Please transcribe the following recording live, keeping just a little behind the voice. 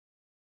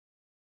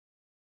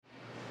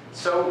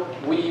So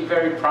we're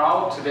very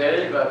proud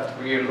today that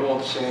we are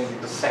launching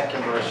the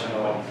second version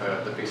of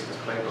the Business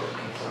Playbook.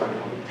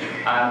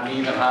 And we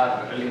even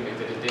have a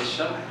limited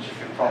edition. If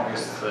you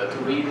promise to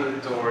read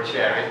it or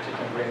share it, you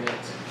can bring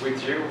it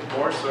with you, of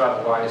course, or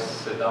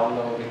otherwise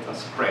download it and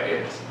spread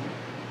it.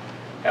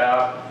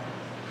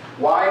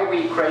 Why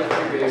we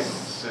created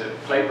this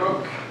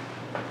playbook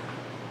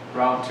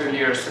around 2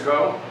 years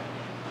ago,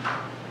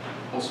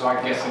 also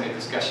I guess in a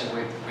discussion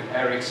with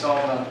Ericsson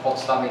and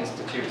Potsdam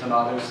Institute and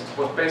others, it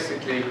was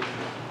basically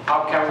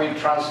how can we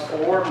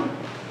transform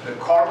the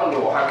carbon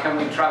law, how can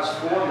we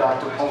transform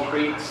that to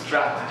concrete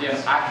strategy and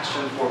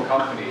action for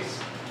companies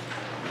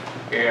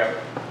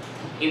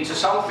into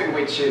something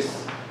which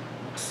is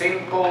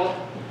simple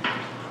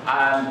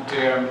and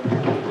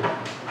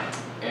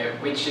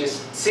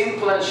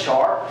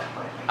sharp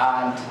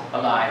and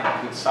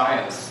aligned with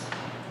science.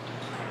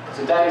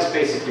 So that is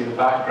basically the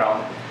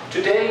background.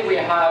 Today we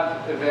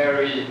have a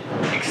very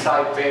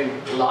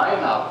exciting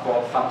lineup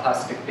of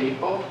fantastic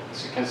people,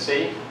 as you can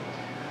see.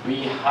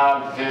 We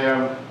have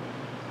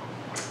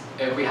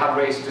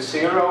Race to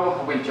Zero,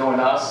 who will join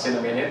us in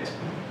a minute.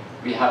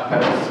 We have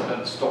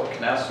Espen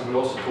Stoknes, who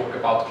will also talk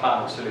about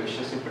climate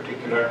solutions in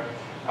particular.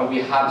 And we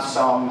have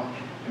some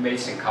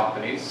amazing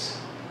companies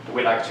who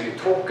will actually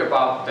talk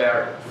about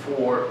their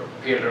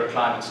 4-pillar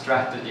climate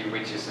strategy,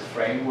 which is a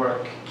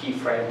framework, key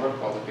framework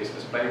of the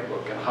Business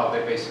Playbook, and how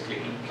they're basically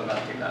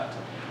implementing that.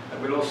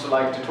 And we'd also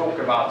like to talk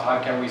about how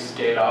can we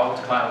scale out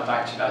climate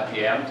action at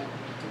the end,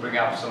 to bring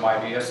up some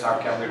ideas, how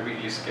can we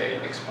really scale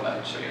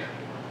exponentially.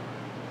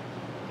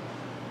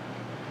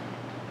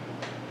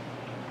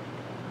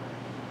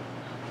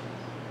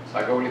 So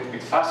I go a little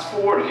bit fast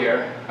forward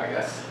here, I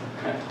guess,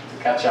 to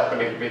catch up a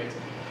little bit.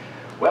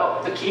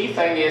 Well, the key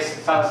thing is,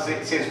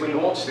 since we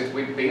launched it,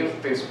 we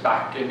built this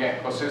backing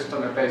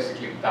ecosystem and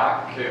basically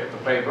back the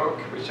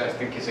playbook, which I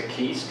think is a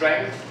key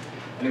strength.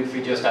 And if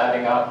we're just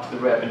adding up the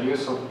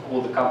revenues of all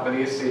the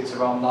companies, it's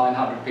around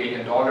 $900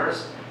 billion.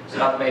 So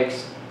that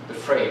makes the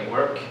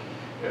framework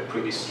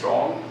pretty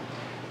strong.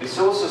 It's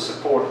also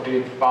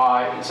supported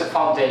by, it's a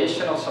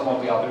foundation of some of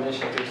the other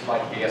initiatives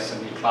like the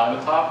SME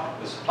Climate Hub,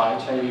 the supply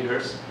chain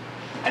leaders,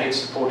 and it's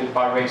supported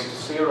by Race to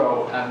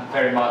Zero and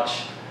very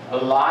much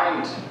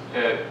aligned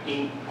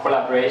in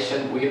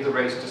collaboration with the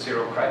Race to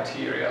Zero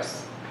criteria.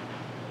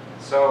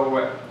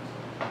 So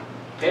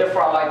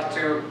therefore I'd like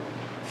to,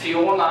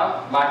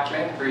 Fiona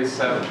Macklin, who is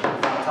a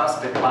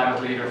fantastic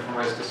climate leader from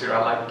Race to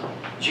Zero, I'd like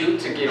you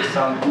to give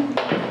some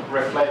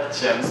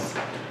reflections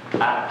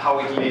at how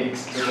it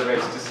links to the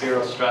Race to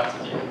Zero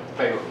strategy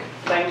playbook.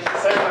 Thank you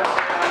so much.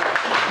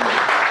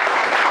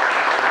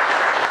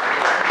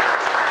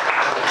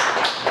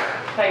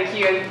 Thank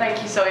you, and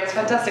thank you, so it's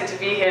fantastic to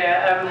be here.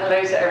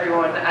 Hello to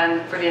everyone,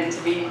 and brilliant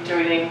to be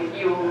joining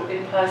you all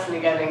in person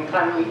again in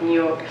Climate Week New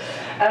York.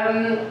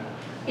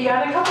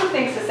 Yeah, and a couple of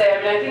things to say.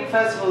 I mean, I think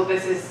first of all,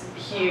 this is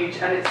huge,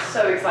 and it's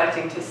so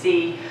exciting to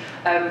see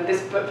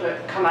this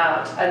booklet come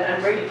out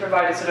and really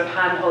provide a sort of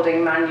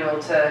hand-holding manual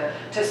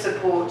to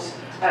support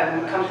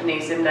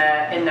companies in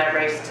their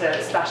race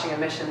to slashing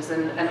emissions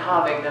and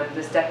halving them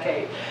this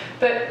decade.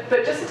 But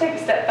just to take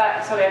a step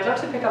back, sorry, I'd love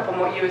to pick up on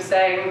what you were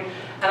saying,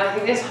 and I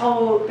think this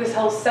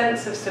whole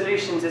sense of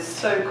solutions is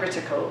so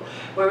critical.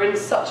 We're in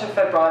such a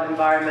febrile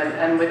environment,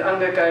 and with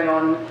undergoing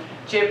on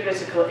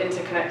geopolitical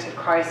interconnected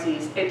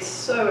crises, it's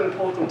so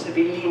important to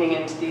be leaning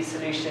into these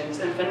solutions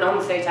and for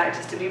non-state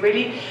actors to be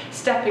really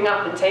stepping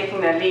up and taking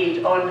their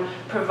lead on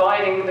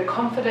providing the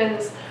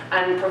confidence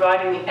and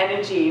providing the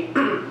energy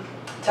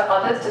to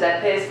others, to their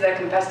peers, to their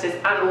competitors,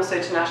 and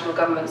also to national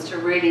governments to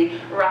really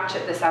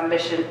ratchet this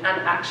ambition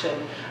and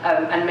action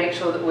and make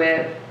sure that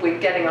we're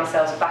getting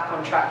ourselves back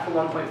on track for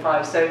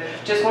 1.5. So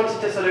just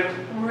wanted to sort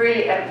of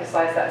really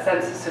emphasize that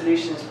sense of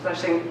solutions,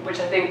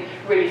 which I think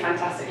really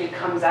fantastically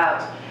comes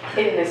out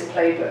in this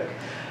playbook.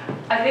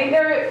 I think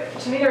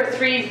to me there are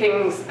 3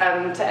 things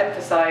to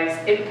emphasize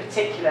in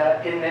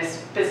particular in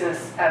this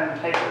business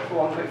playbook for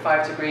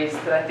 1.5 degrees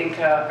that I think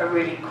are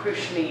really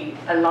crucially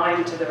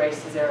aligned to the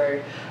Race to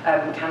Zero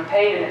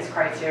campaign and its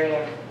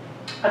criteria.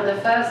 And the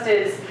first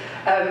is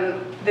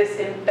this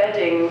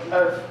embedding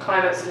of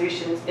climate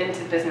solutions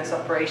into business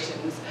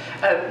operations,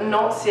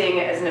 not seeing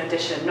it as an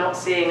addition, not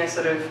seeing a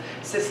sort of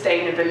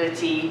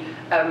sustainability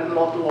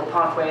model or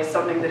pathway as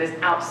something that is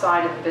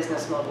outside of the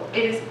business model.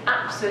 It is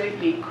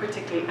absolutely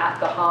critically at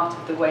the heart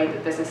of the way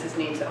that businesses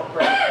need to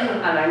operate,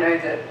 and I know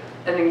that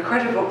an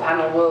incredible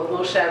panel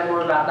will share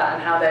more about that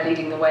and how they're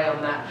leading the way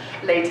on that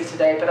later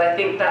today. But I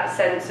think that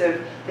sense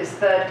of this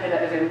third pillar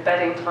of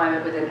embedding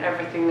climate within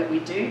everything that we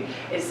do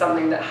is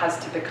something that has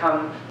to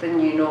become the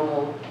new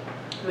normal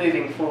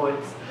moving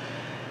forwards.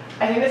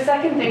 I think the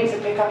second thing to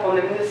pick up on,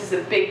 and this is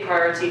a big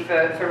priority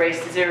for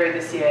Race to Zero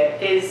this year,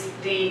 is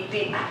the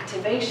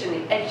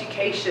activation, the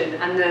education,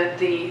 and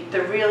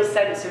the real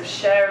sense of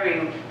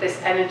sharing this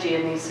energy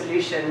and these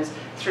solutions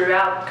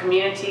throughout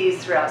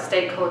communities, throughout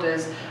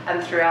stakeholders,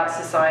 and throughout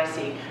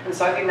society. And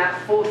so I think that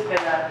fourth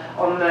pillar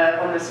on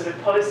the sort of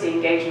policy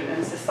engagement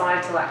and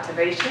societal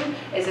activation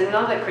is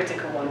another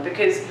critical one,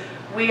 because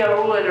we are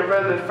all in a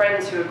room of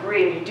friends who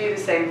agree and who do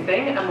the same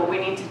thing, and what we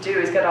need to do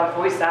is get our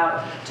voice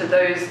out to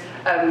those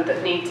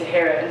that need to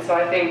hear it. And so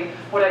I think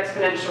what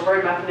Exponential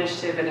Roadmap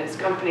Initiative and its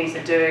companies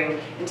are doing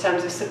in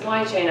terms of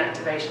supply chain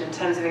activation, in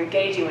terms of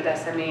engaging with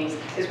SMEs,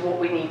 is what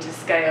we need to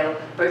scale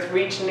both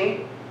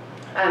regionally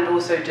and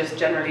also just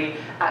generally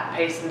at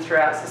pace and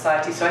throughout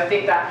society. So I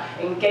think that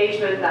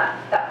engagement,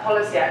 that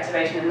policy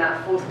activation and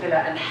that fourth pillar,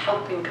 and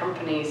helping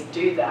companies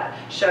do that,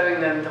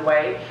 showing them the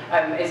way,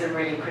 is a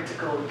really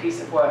critical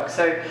piece of work.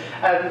 So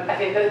I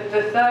think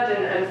the third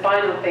and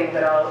final thing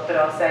that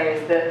I'll say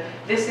is that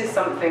this is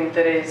something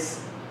that is,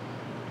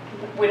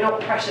 we're not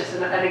precious,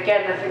 and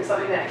again, I think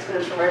something that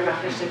Exponential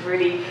Roadmap Initiative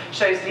really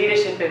shows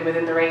leadership in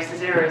within the Race to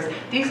Zero is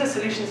these are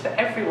solutions for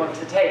everyone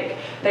to take.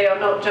 They are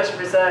not just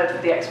reserved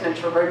for the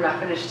Exponential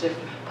Roadmap Initiative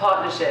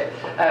partnership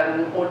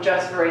or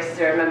just for Race to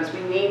Zero members.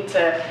 We need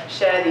to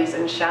share these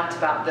and shout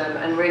about them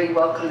and really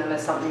welcome them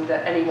as something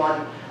that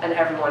anyone and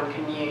everyone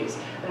can use.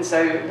 And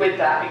so with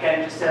that,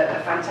 again, just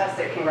a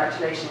fantastic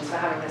congratulations for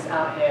having this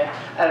out here,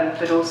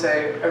 but also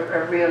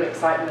a real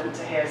excitement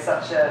to hear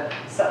such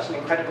an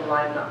incredible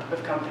lineup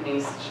of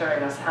companies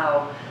showing us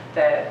how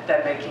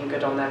they're making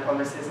good on their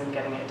promises and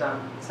getting it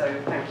done. So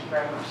thank you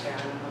very much, Sharon.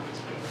 I'm happy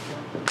to be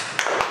here.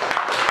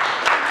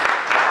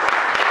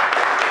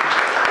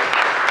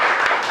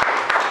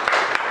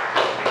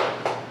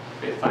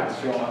 Thanks,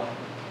 Fiona.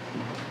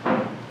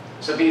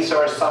 So these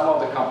are some of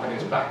the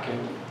companies back in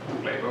the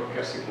playbook,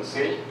 as you can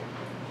see.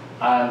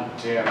 And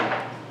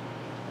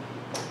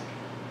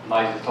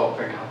Nigel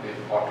Topping have been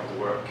part of the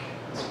work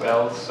as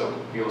well, so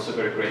we're also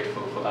very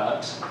grateful for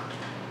that.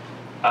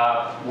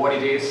 What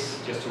it is,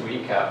 just to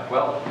recap,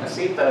 well, I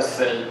see it as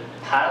a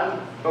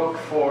handbook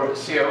for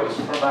CEOs,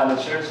 for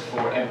managers,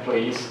 for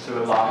employees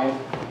to align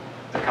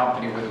the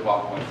company with the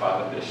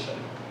 1.5 ambition.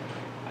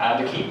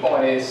 And the key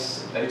point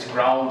is that it's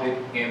grounded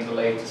in the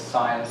latest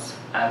science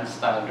and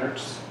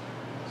standards.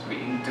 So we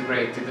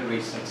integrated the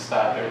recent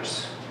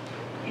standards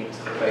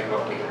into the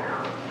playbook.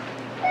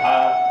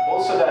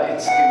 Also that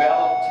it's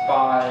developed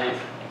by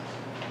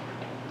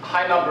a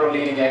high number of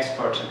leading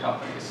experts and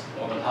companies,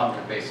 more than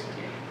 100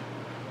 basically,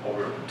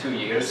 over 2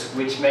 years,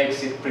 which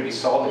makes it pretty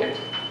solid.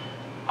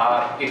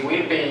 It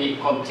will be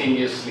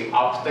continuously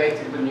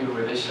updated with new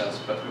revisions,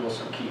 but we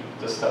also keep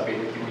the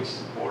stability, which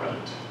is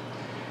important.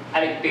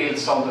 And it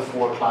builds on the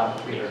 4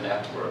 climate pillar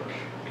network,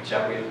 which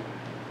I will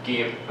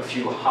give a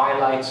few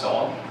highlights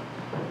on.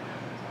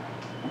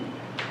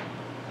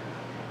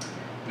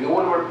 We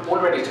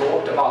already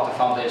talked about the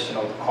foundation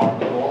of the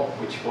carbon law,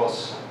 which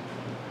was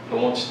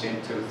launched in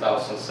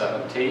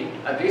 2017.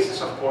 And this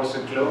is, of course,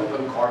 a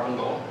global carbon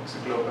law. It's a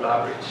global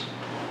average.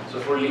 So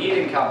for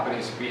leading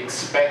companies, we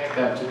expect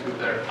them to do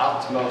their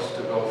utmost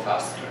to go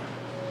faster.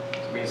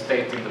 So we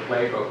state in the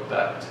playbook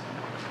that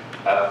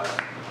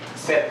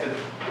set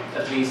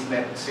at least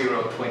net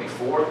zero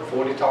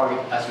 2040 target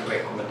as a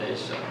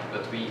recommendation.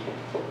 But we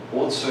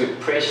also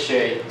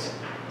appreciate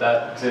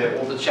that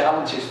all the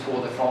challenges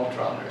for the front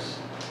runners.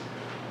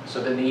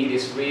 So the need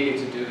is really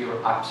to do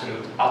your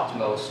absolute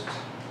utmost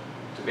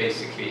to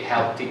basically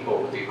help tip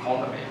over the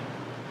economy.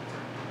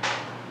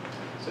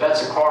 So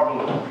that's a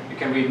carbon law. You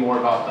can read more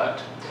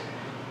about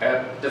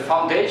that. The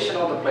foundation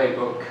of the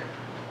playbook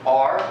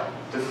are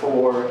the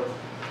 4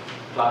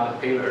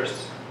 climate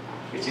pillars,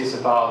 which is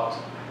about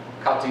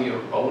cutting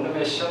your own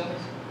emissions,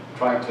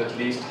 trying to at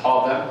least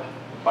halve them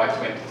by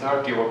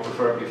 2030 or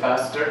preferably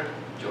faster,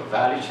 your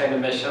value chain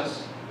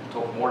emissions.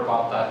 We'll talk more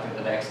about that in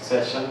the next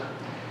session.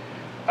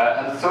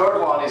 And the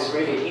third one is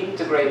really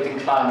integrating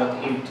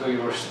climate into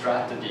your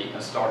strategy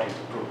and starting to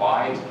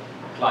provide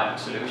climate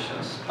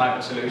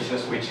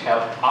solutions which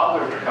help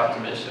others to cut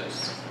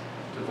emissions,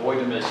 to avoid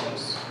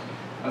emissions.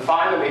 And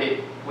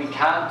finally, we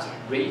can't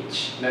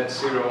reach net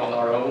zero on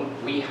our own.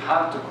 We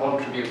have to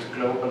contribute to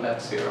global net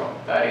zero.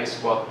 That is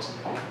what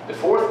the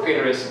 4th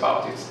pillar is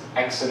about. It's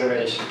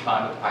acceleration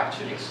climate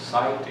action in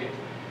society.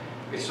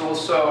 It's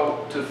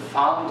also to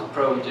fund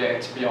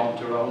projects beyond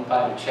your own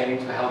value chain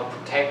to help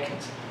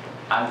protect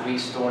and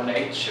restore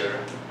nature,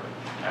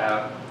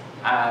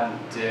 and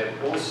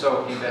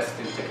also invest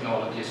in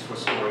technologies for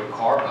storing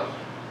carbon.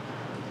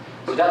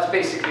 So that's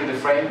basically the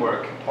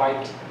framework,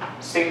 quite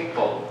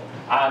simple.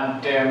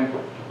 And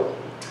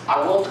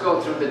I won't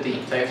go through the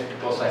details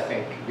because I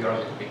think we are a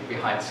little bit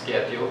behind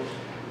schedule,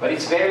 but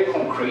it's very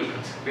concrete.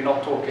 We're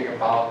not talking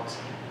about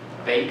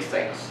vague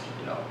things,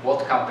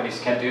 what companies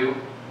can do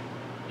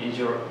in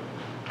your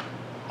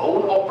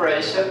own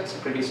operation. It's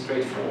pretty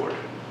straightforward,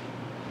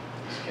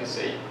 as you can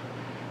see.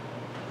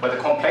 But the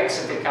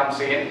complexity comes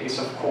in is,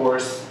 of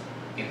course,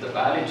 in the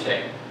value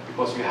chain,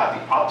 because you have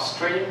the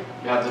upstream,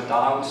 you have the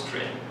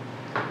downstream.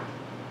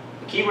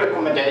 The key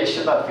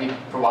recommendation that we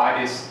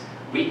provide is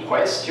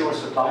request your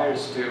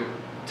suppliers to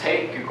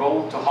take a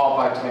goal to halve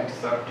by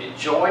 2030,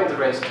 join the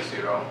race to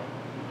zero.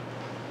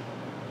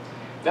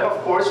 Then, of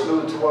course,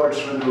 move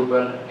towards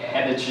renewable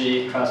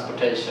energy,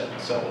 transportation, and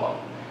so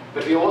on.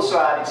 But we also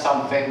added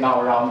something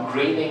now around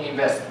greening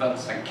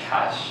investments and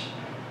cash,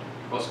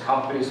 because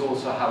companies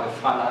also have a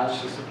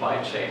financial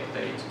supply chain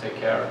they need to take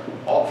care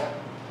of.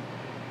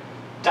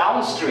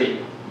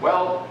 Downstream,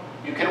 well,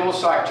 you can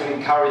also actually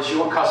encourage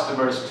your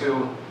customers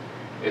to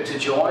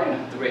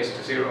join the race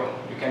to zero.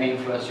 You can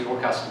influence your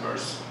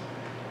customers.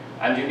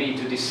 And you need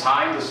to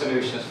design the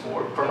solutions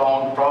for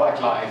prolonged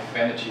product life,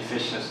 energy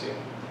efficiency,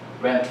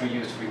 rent,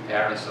 reuse,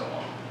 repair, and so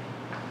on.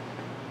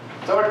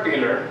 Third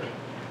pillar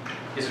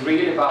is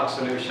really about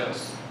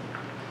solutions.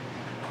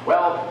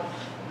 Well,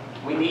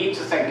 we need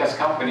to think as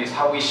companies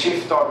how we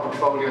shift our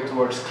portfolio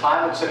towards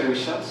climate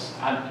solutions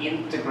and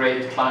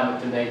integrate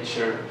climate and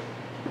nature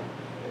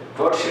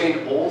virtually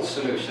in all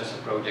solutions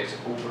and projects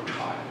over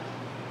time.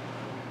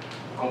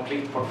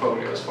 Complete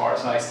portfolio as far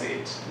as I see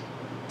it.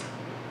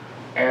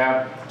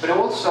 But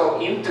also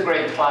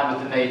integrate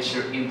climate and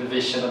nature in the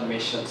vision and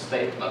mission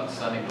statements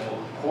and in all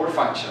core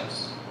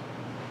functions.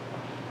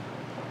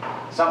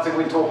 Something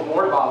we talk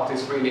more about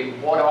is really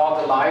what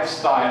are the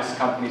lifestyles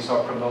companies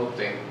are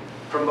promoting.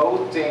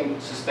 Promoting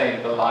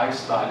sustainable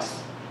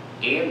lifestyles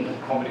in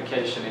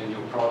communication in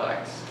new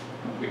products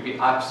will be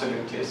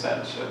absolutely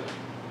essential.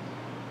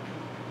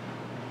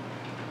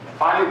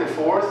 Finally, the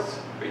fourth,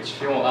 which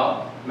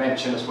Fiona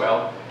mentioned as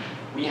well,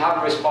 we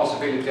have a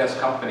responsibility as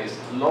companies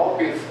to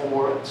lobby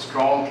for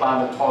strong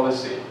climate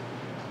policy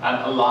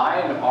and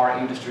align our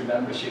industry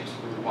memberships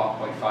with the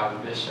 1.5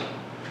 ambition,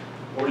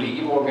 or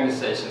leave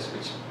organizations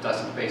which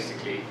doesn't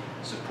basically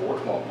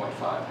support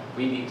 1.5.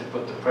 We need to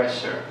put the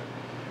pressure.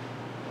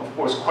 Of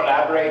course,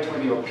 collaborate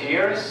with your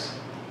peers,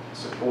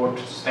 support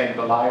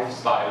sustainable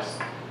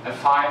lifestyles, and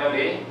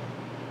finally,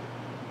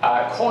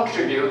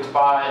 contribute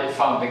by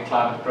funding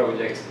climate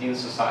projects in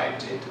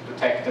society to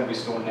protect and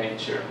restore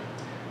nature.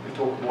 We'll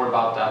talk more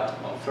about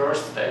that on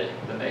Thursday,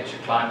 the Nature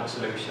Climate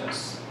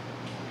Solutions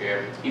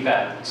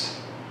event.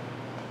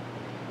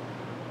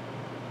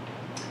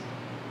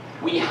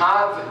 We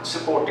have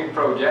supporting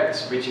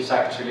projects which is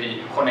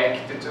actually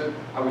connected to,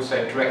 I would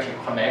say directly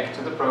connect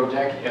to the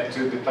project,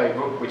 to the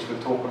playbook, which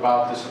will talk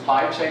about the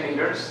supply chain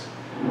leaders.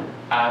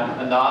 And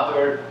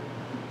another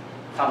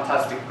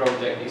fantastic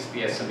project is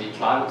the SME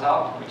Climate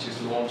Hub, which is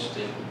launched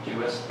in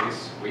the US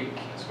this week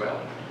as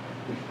well.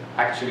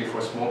 Actually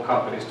for small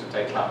companies to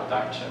take climate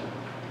action.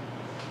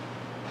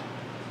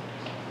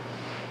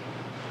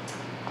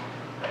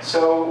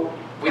 So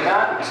with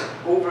that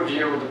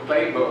overview of the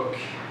playbook,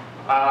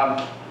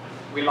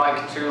 we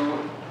like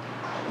to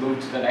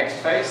move to the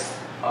next phase.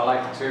 I'd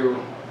like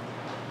to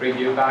bring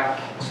you back,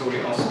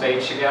 Suli, on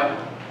stage again.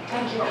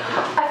 Thank you.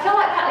 I feel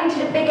like that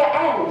needed a bigger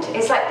end.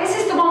 It's like, this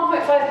is the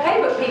 1.5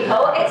 playbook,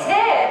 people. It's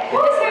here.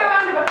 Let's give a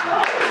round of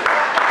applause.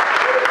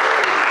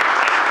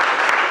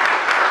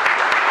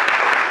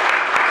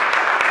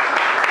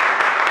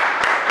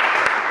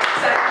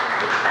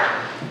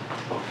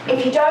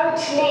 If you don't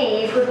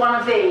leave with one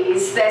of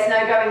these, there's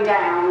no going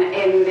down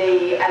in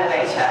the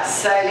elevator.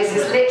 So this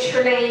is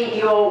literally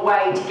your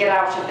way to get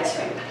out of this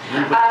room.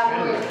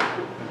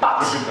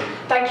 But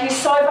thank you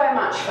so very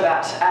much for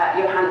that,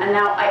 Johan. And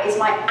now it's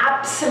my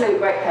absolute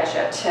great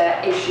pleasure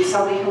to introduce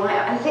somebody who I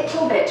am a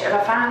little bit of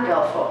a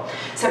fangirl for.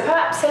 So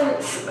perhaps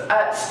since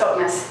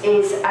Stoknes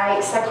is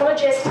a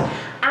psychologist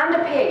and a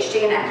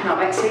PhD in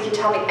economics, so he can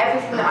tell me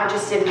everything that I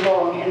just did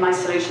wrong in my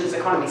solutions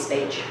economy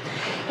speech.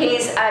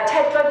 He's a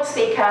TED Global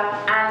speaker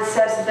and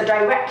serves as the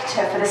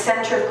director for the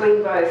Centre of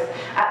Green Growth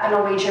at the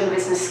Norwegian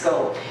Business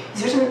School.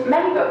 He's written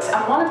many books,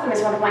 and one of them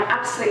is one of my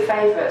absolute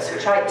favourites,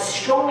 which I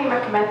strongly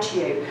recommend to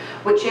you,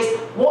 which is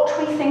What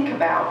We Think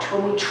About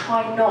When We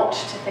Try Not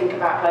to Think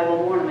About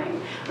Global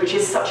Warming, which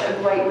is such a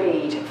great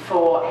read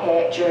for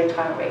here during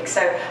Climate Week.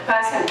 So,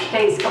 Espen,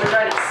 please come and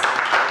join us.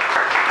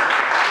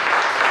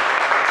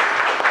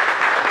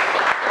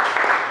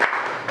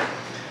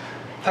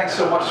 Thanks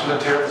so much,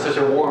 Solitaire, for such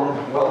a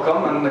warm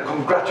welcome, and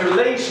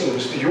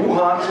congratulations to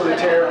Johan,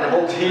 Solitaire, and the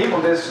whole team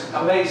on this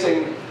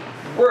amazing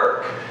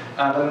work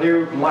and a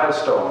new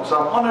milestone. So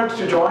I'm honored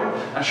to join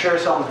and share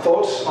some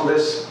thoughts on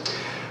this.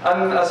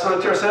 And as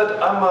Solitaire said,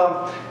 I'm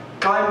a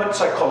climate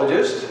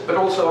psychologist, but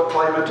also a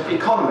climate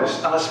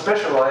economist, and I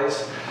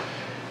specialize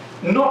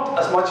not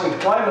as much in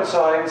climate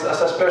science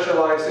as I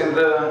specialize in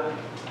the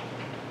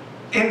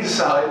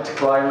inside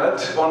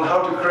climate, on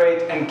how to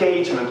create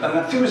engagement and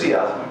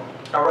enthusiasm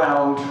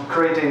around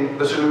creating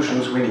the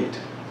solutions we need.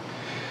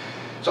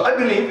 So I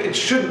believe it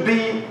should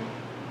be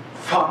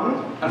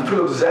fun and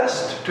full of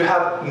zest to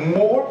have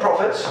more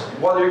profits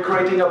while you're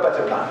creating a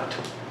better planet.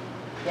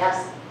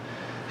 Yes.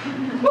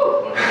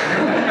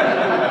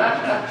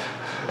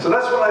 So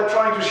that's what I'm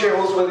trying to share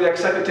also with the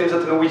executives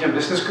at the Norwegian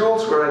Business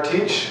Schools, where I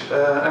teach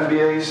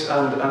MBAs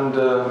and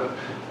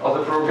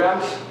other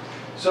programs.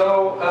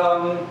 So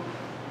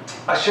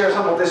I share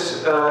some of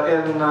this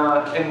in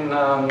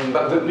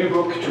the new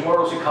book,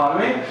 Tomorrow's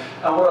Economy.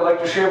 And what I'd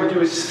like to share with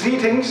you is three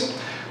things.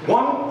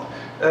 One,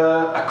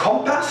 a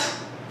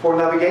compass for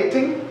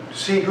navigating, to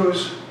see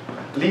who's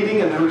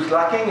leading and who's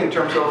lacking in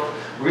terms of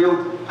real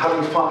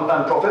having fun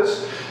and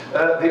profits.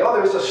 The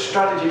other is a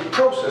strategy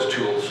process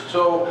tools.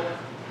 So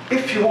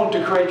if you want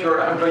to create your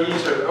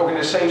employees or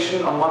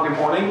organization on Monday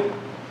morning,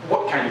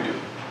 what can you do?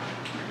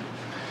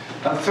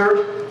 And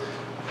third,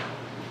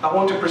 I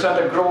want to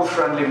present a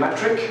growth-friendly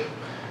metric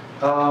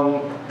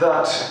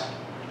that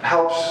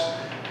helps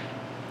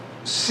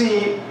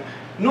see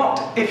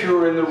not if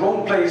you're in the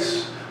wrong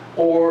place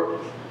or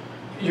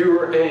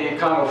you're a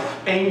kind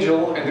of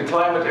angel in the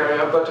climate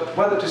area, but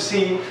whether to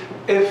see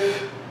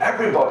if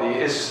everybody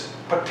is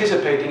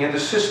participating in the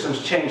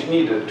systems change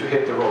needed to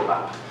hit the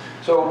roadmap.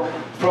 So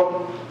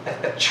from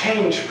a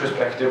change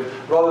perspective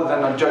rather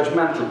than a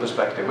judgmental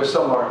perspective, where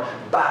some are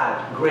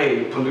bad,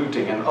 grey,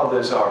 polluting, and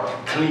others are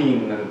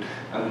clean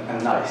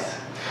and nice.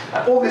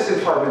 And all this in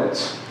 5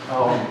 minutes.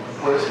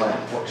 Where's my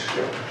watch?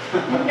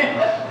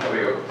 There we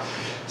go.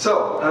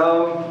 So,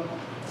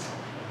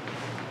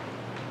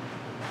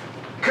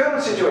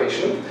 current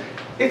situation,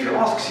 if you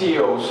ask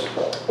CEOs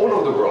all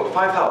over the world,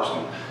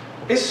 5,000,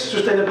 is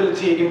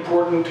sustainability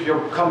important to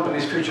your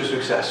company's future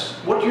success?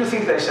 What do you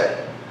think they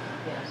say?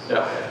 Yes.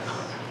 Yeah.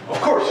 Of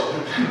course.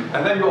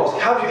 And then you ask,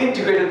 have you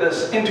integrated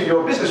this into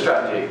your business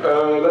strategy?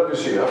 Let me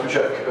see, I have to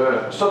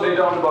check. Suddenly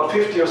down to about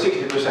 50 or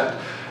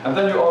 60%. And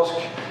then you ask,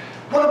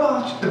 what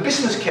about the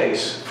business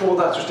case for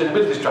that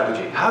sustainability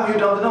strategy? Have you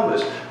done the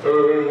numbers?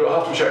 I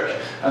have to check.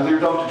 And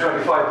you're down to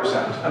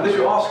 25%. And then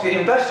you ask the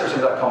investors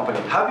in that company,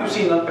 have you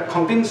seen a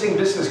convincing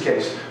business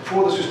case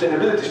for the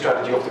sustainability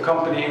strategy of the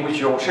company in which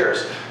you own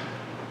shares?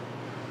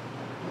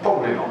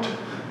 Probably not.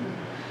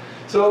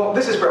 So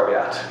this is where we're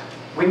at.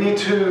 We need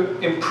to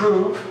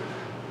improve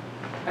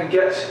and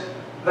get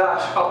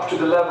that up to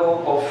the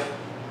level of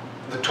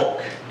the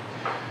talk.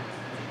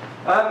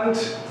 And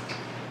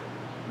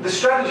the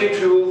strategy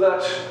tool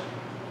that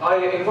I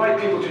invite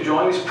people to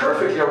join is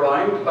perfectly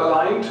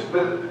aligned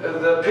with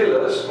the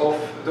pillars of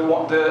the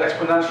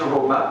Exponential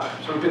roadmap.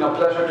 So it's been a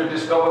pleasure to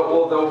discover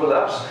all the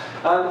overlaps.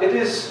 And it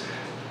is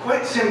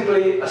quite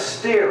simply a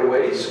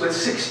stairways with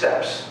 6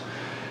 steps.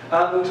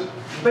 And the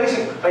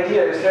basic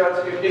idea is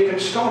that you can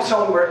start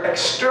somewhere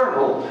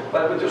external,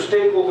 like with your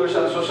stakeholders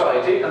and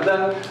society, and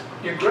then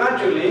you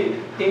gradually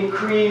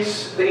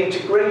increase the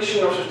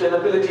integration of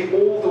sustainability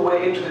all the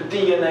way into the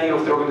DNA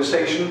of the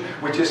organization,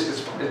 which is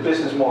its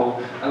business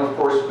model, and of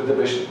course with the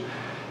vision.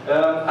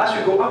 As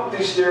you go up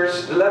these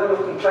stairs, the level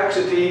of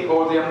complexity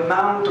or the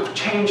amount of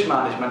change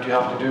management you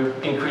have to do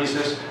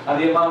increases,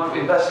 and the amount of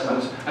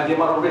investments and the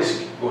amount of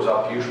risk goes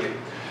up usually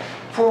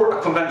for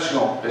a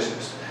conventional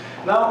business.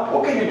 Now,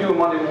 what can you do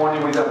Monday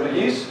morning with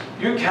employees?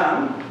 You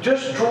can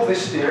just draw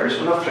these stairs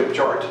on a flip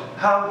chart,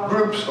 have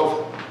groups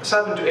of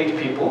 7 to 8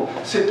 people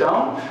sit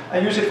down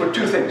and use it for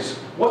 2 things.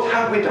 What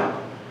have we done?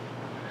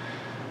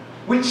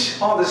 Which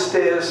are the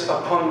stairs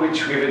upon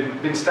which we've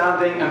been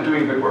standing and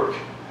doing good work?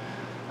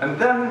 And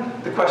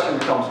then the question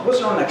becomes,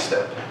 what's our next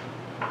step?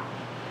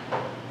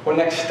 Or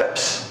next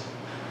steps?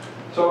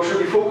 So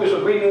should we focus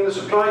on greening the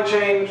supply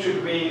chain?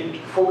 Should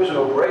we focus on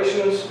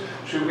operations?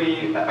 Should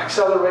we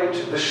accelerate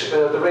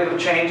the rate of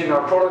change in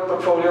our product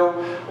portfolio?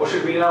 Or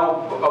should we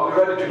now, are we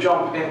ready to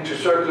jump into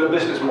circular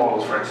business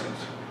models, for instance?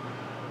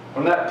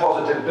 Or net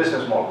positive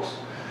business models?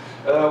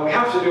 We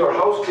have to do our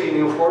house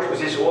cleaning, of course,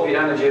 which is all the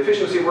energy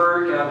efficiency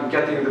work and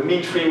getting the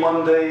meat-free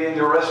Monday in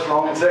your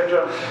restaurant,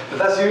 etc. But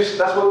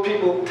that's what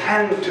people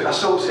tend to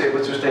associate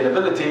with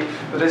sustainability,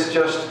 but it's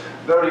just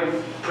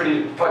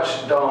pretty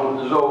much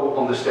down low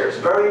on the stairs.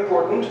 Very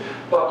important,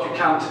 but you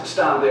can't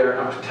stand there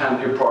and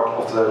pretend you're part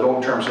of the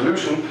long-term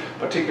solution,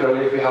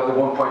 particularly if you have the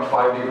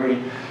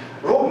 1.5-degree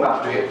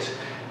roadmap to hit.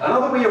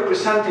 Another way of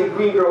presenting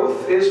green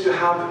growth is to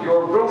have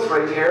your growth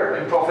rate here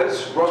in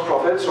profits, gross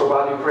profits or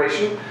value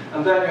creation,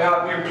 and then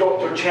you plot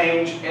your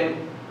change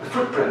in the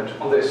footprint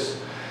on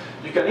this.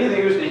 You can either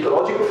use the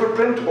ecological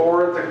footprint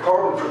or the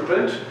carbon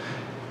footprint.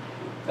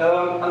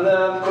 And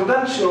then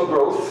conventional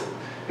growth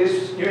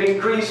is you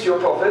increase your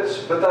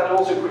profits, but that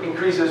also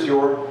increases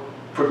your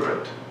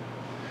footprint.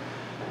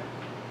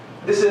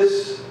 This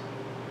is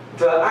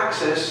the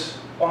axis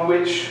on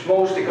which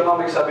most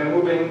economics have been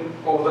moving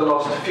over the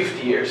last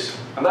 50 years.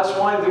 And that's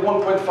why the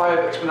 1.5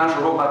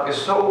 exponential roadmap is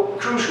so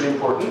crucially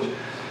important,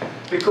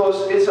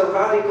 because it's a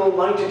radical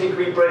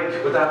 90-degree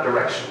break with that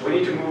direction. We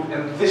need to move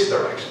in this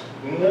direction.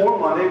 More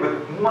money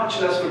with much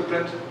less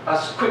footprint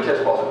as quickly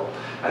as possible.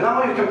 And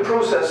now you can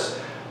process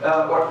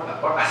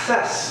or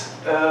assess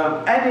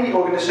any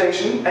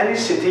organization, any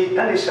city,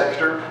 any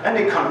sector,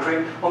 any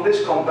country on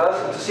this compass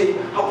and to see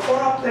how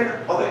far up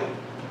there are they.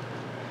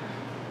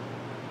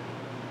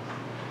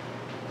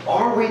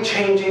 Are we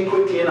changing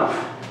quickly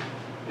enough?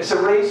 It's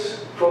a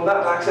race from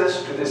that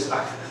axis to this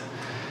axis.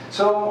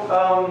 So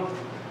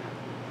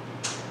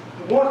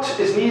what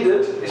is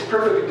needed is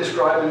perfectly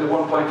described in the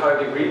 1.5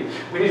 degree.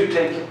 We need to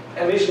take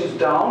emissions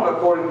down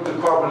according to the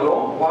carbon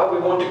law, while we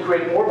want to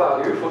create more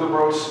value for the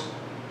world's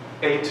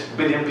 8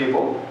 billion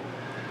people.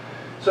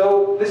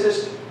 So this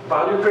is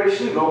value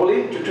creation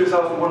globally to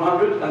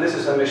 2100, and this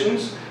is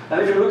emissions.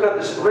 And if you look at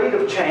this rate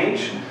of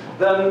change,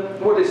 then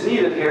what is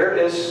needed here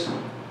is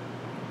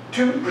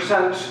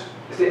 2%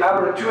 is the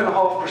average,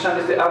 2.5%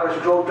 is the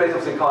average growth rate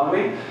of the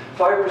economy,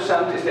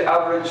 5% is the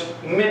average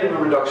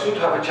minimum reduction to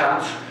have a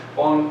chance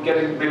on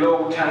getting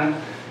below 10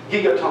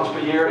 gigatons per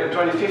year in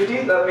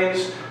 2050. That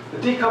means the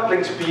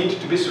decoupling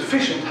speed to be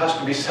sufficient has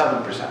to be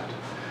 7%.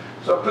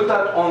 So put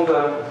that on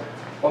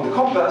the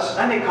compass.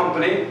 Any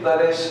company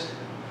that is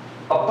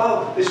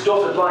above this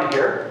dotted line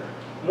here,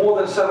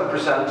 more than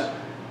 7%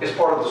 is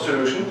part of the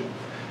solution.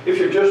 If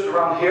you're just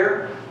around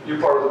here, you're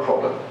part of the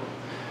problem.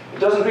 It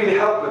doesn't really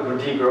help with your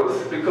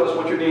degrowth, because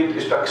what you need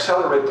is to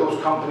accelerate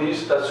those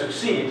companies that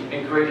succeed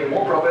in creating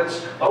more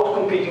profits,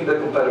 outcompeting their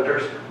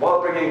competitors,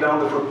 while bringing down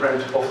the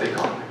footprint of the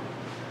economy.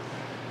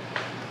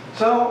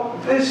 So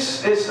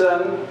this is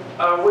then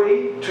a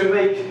way to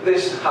make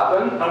this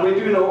happen, and we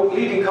do know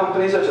leading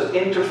companies such as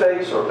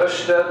Interface or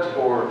Ørsted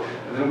or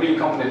the Norwegian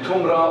company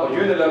Tomra or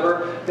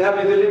Unilever, they have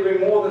been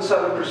delivering more than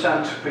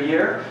 7% per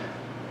year.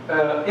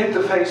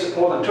 Interface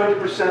more than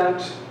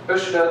 20%,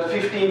 Ørsted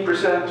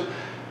 15%,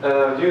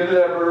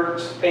 Unilever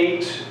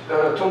 8%,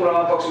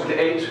 Tomra approximately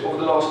 8% over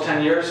the last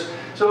 10 years.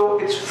 So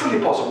it's fully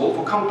possible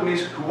for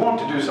companies who want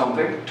to do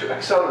something to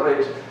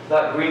accelerate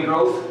that green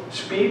growth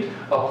speed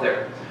up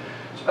there.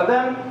 And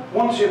then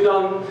once you've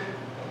done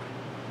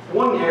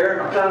 1 year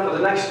and plan for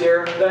the next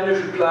year, then you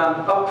should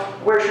plan up.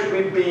 Where should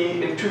we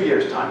be in 2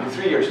 years' time, in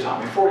 3 years'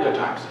 time, in 4 years'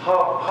 time?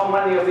 How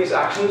many of these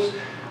actions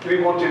do we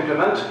want to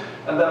implement?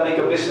 And then make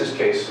a business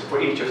case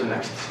for each of the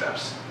next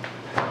steps.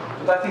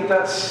 But I think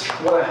that's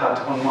what I had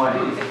on my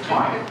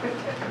mind.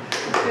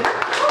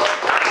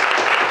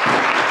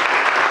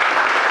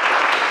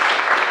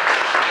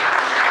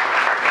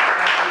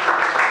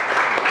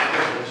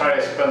 Sorry,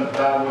 Espen,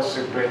 that was a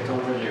great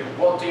overview.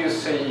 What do you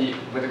see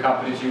with the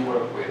companies you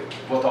work with?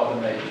 What are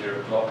the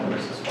major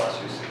blockers as far as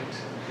you see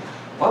it?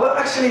 Well,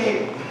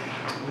 actually,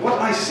 what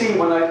I see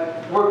when I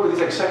work with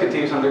these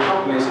executives and their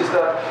companies is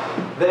that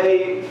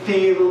they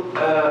feel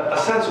a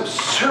sense of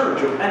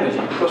surge of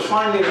energy, because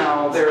finally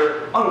now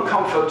they're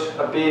uncomfort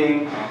at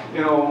being,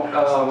 you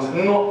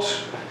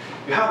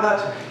have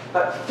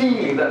that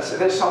feeling that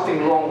there's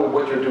something wrong with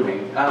what you're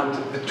doing. And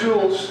the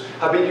tools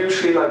have been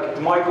usually like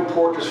Michael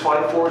Porter's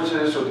 5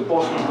 Forces or the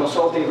Boston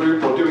Consulting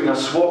Group or doing a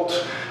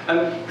SWOT,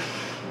 and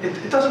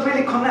it doesn't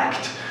really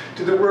connect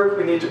to the work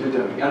we need to be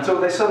doing. And so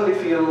they suddenly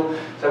feel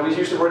that we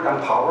use the word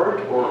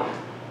empowered, or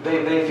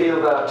they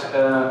feel that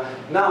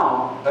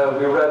now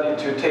we're ready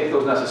to take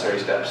those necessary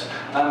steps.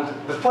 And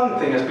the fun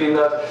thing has been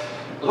that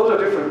a lot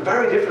of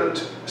very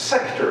different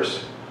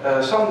sectors,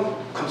 some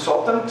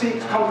consultancy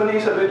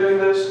companies have been doing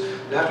this,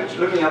 they have been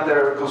looking at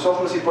their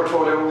consultancy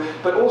portfolio,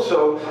 but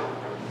also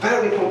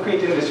very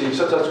concrete industries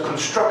such as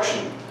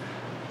construction,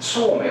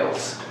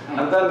 sawmills.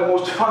 And then the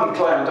most fun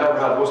client I ever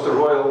had was the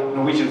Royal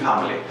Norwegian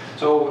family.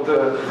 So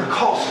the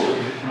castle,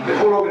 the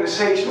whole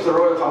organization of the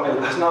Royal family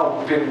has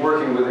now been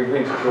working with the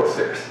green growth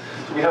there.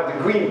 So we have the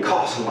green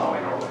castle now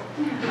in Norway.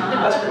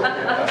 That's cool.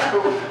 That's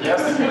cool.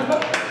 Yes.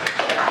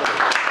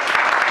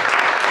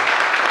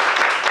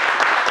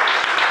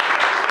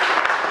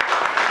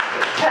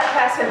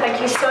 Espen, thank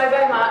you so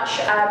very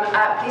much.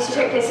 Please do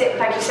take this.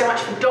 Thank you so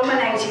much for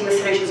dominating the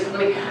solutions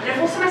economy.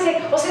 And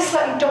also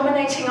slightly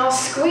dominating our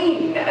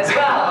screen as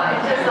well.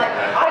 It's just like,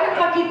 I look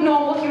like a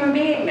normal human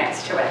being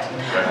next to it.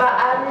 But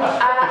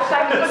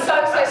thank you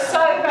so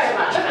very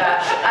much for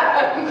that.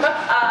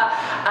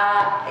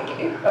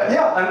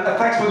 Yeah, and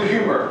thanks for the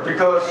humor,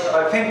 because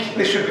I think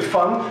this should be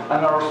fun,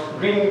 and our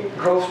green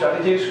growth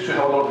strategies should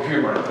have a lot of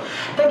humor in them.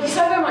 Thank you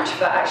so very much for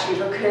that, actually,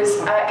 because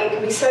it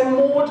can be so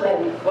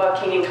maudlin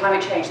working in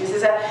climate change. This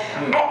is an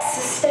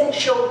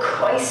existential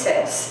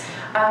crisis,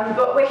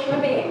 but we're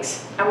human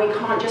beings, and we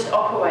can't just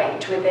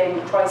operate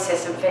within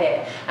crisis and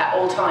fear at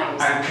all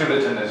times. And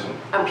Puritanism.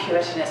 And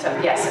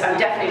Puritanism, yes. I'm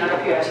definitely not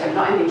a Puritan,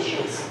 not in these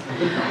shoes.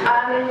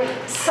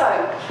 So,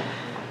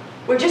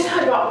 we've just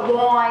heard about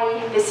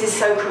why this is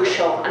so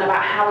crucial and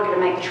about how we're going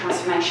to make the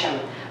transformation.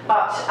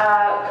 But,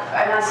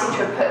 and I seem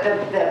to have put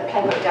the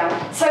playbook down.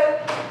 So,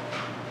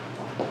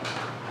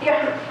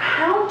 yeah,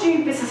 how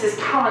do businesses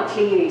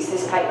currently use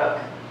this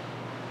playbook?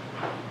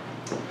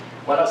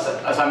 Well,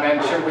 as I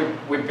mentioned,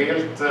 we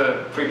built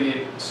a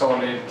pretty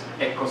solid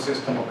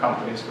ecosystem of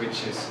companies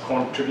which is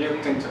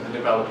contributing to the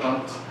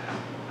development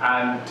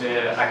and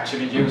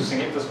actually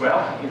using it as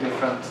well in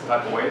different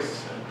type of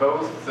ways,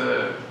 both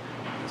in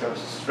terms of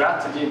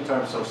strategy, in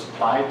terms of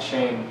supply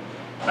chain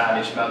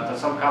management, and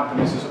some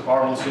companies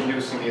are also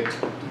using it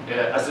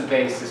as a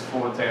basis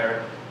for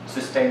their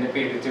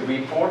sustainability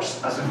reports,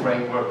 as a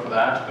framework for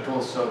that, but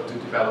also to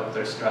develop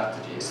their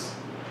strategies.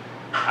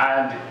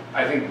 And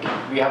I think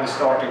we have a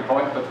starting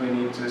point, but we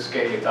need to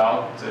scale it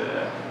out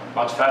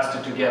much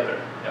faster together.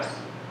 Yes.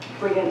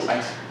 Brilliant.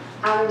 Thanks.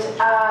 And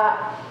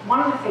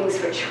one of the things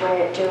which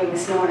we're doing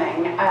this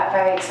morning,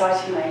 very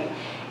excitingly,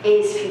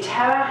 is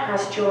Futerra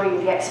has joined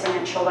the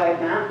Exponential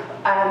roadmap.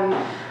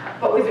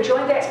 But we've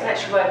joined the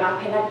Exponential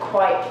roadmap in a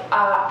quite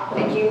a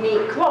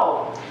unique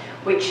role,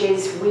 which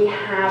is we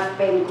have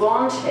been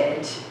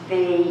granted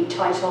the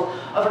title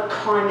of a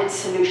climate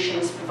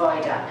solutions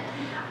provider.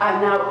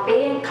 Now,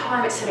 being a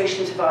climate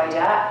solutions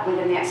provider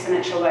within the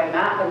Exponential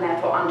roadmap, and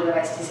therefore under the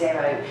Race to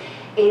Zero,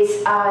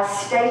 is a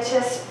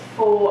status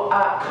for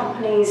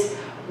companies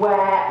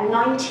where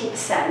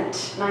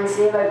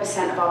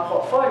 90% of our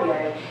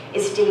portfolio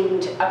is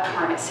deemed a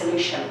climate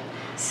solution.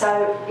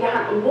 So,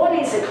 Johan, what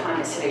is a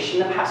climate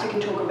solution? And perhaps we can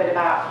talk a bit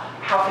about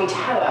how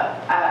Futerra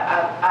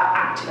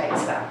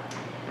activates that.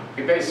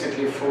 we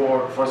basically,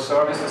 for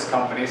services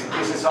companies,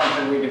 this is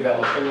something we're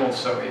developing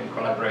also in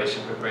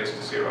collaboration with Race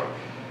to Zero.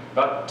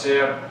 But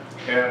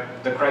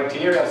the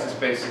criteria is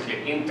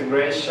basically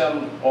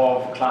integration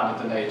of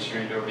climate and nature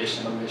in your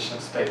vision and mission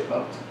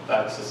statement.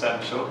 That's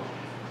essential.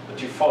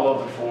 That you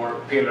follow the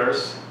 4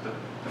 pillars,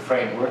 the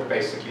framework,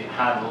 basically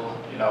handle,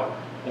 you know,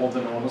 all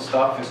the normal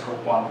stuff in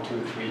scope 1,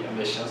 2, 3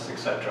 emissions,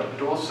 etc.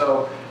 But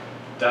also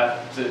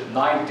that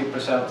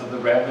 90% of the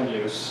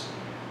revenues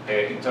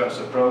in terms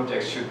of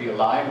projects should be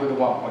aligned with the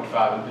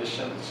 1.5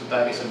 ambition. So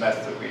that is a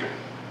method we're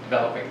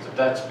developing. So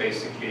that's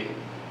basically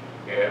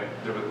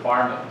the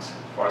requirement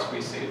for us,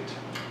 we see it.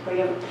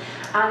 Brilliant.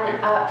 And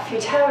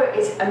Futura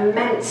is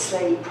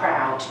immensely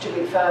proud to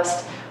be the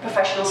first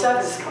professional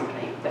services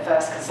company, the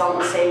first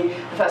consultancy,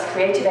 the first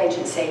creative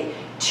agency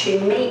to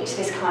meet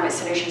this climate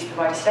solutions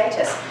provider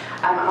status.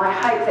 And I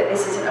hope that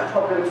this isn't a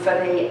problem for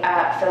the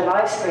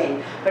live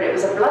stream, but it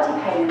was a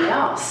bloody pain in the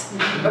arse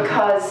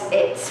because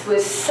it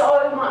was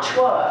so much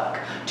work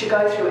to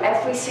go through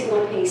every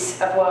single piece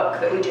of work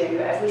that we do,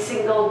 every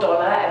single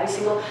dollar, every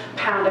single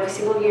pound, every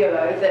single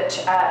euro that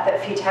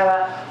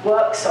Futura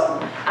works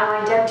on,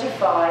 and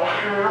identify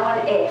how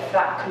and if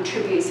that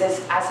contributes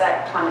as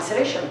a climate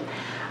solution.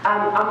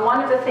 And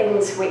one of the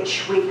things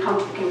which we've come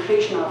to the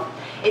conclusion of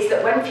is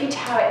that when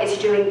Futura is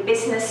doing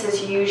business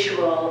as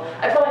usual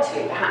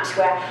advisory, perhaps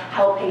we're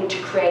helping to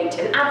create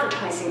an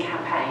advertising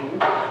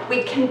campaign,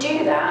 we can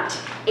do that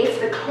if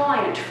the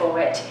client for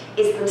it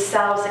is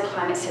themselves a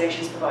climate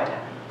solutions provider.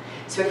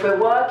 So if we're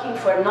working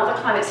for another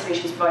climate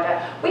solutions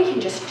provider, we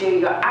can just do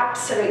your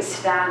absolute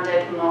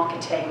standard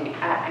marketing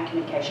and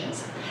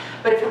communications.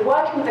 But if we're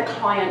working with a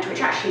client,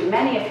 which actually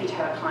many of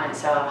Futura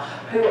clients are,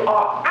 who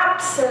are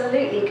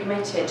absolutely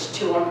committed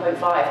to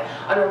 1.5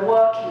 and are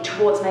working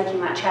towards making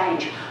that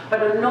change,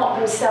 but are not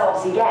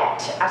themselves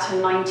yet at a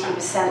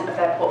 90% of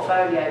their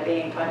portfolio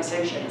being climate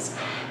solutions,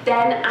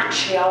 then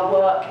actually our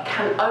work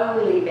can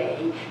only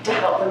be to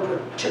help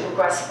them to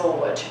progress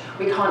forward.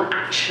 We can't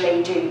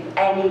actually do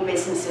any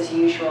business as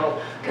usual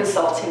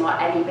consulting or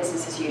any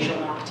business as usual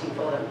marketing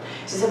for them.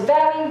 So it's a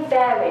very,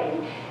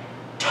 very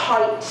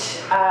tight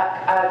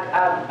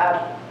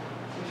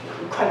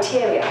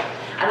criteria.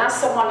 And as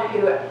someone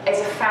who is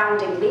a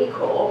founding B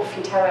Corp,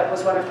 Futura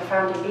was one of the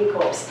founding B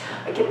Corps,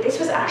 this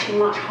was actually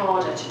much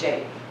harder to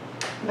do.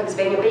 Because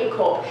being a B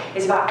Corp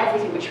is about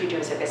everything which we do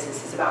as a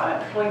business. It's about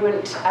our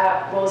employment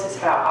rules, it's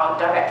about our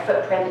direct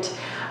footprint.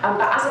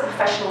 But as a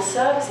professional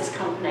services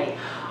company,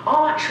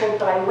 our actual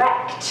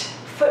direct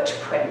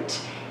footprint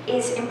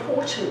is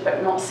important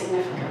but not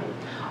significant.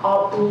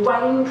 Our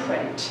brain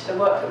print, the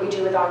work that we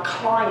do with our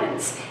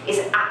clients, is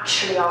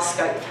actually our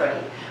scope 3.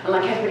 And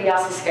like everybody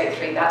else's scope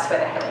 3, that's where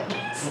the headache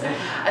is.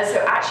 And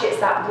so actually it's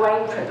that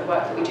brain print, the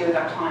work that we do with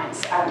our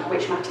clients,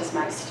 which matters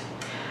most.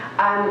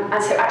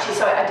 And so actually,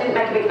 sorry, I didn't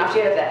make a big enough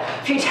deal of that.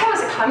 Futura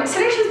is a climate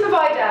solutions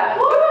provider.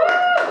 Woo!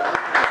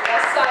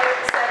 Yes, so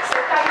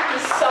thank you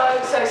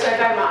so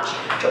very much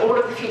to all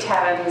of the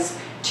Futurans,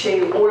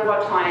 to all of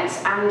our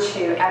clients, and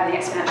to the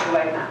Exponential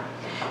roadmap.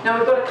 Now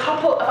we've got a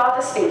couple of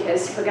other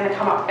speakers who are going to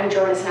come up and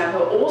join us now who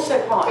are also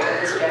part of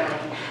this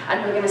journey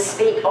and who are going to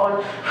speak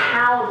on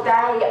how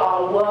they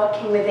are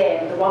working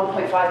within the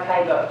 1.5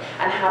 playbook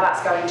and how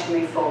that's going to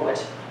move forward.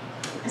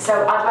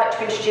 So I'd like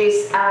to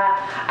introduce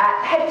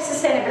Head of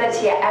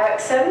Sustainability at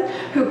Ericsson,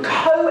 who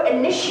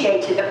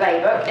co-initiated the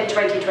playbook in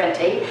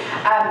 2020,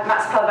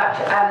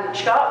 Pellback,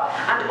 Scharp,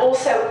 and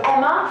also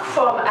Emma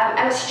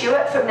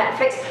Stewart from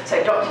Netflix,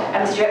 so Dr.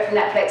 Emma Stewart from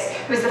Netflix,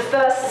 who is the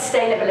first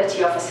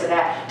sustainability officer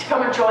there, to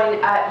come and join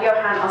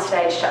Johan on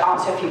stage to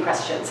answer a few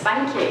questions.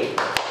 Thank you.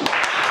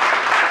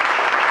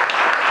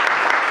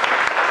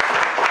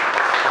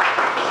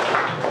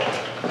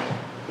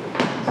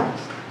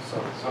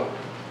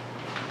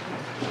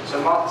 So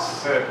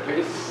Mats,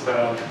 please.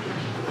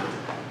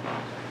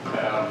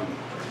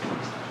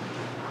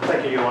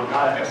 Thank you, Johan.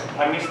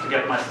 I missed to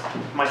get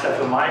myself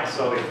a mic,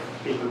 so if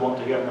people want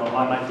to hear me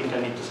online, I think I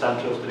need to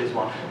stand close to this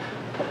one.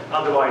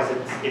 Otherwise,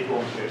 it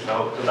won't hear.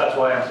 So that's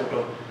why I'm sort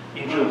of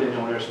intruding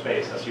on your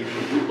space, as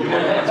usual.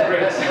 That's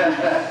great.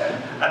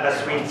 And as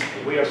Swedes,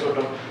 we are sort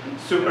of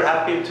super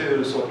happy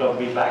to sort of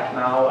be back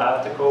now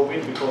after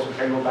COVID, because we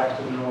can go back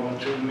to the normal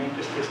 2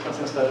 meters distance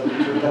instead of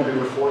the 2 that we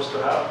were forced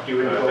to have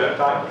during COVID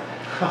time.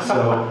 So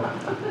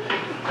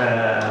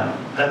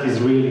that is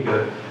really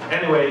good.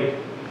 Anyway,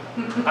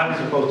 I'm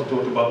supposed to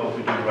talk about what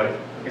we do, right?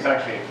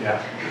 Exactly. Yeah.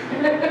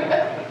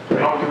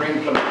 How do we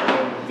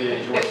implement the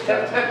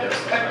Ørsted?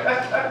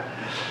 Yes.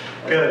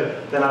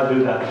 Good, then I'll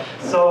do that.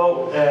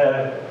 So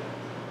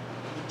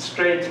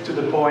straight to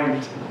the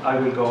point, I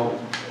will go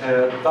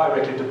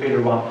directly to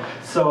pillar 1.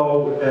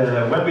 So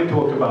when we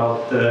talk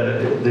about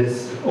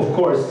this, of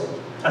course,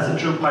 as a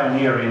true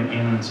pioneer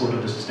in sort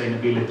of the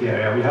sustainability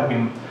area, we have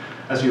been,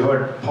 as you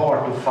heard,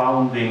 part of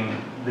founding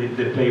the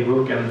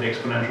playbook and the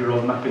Exponential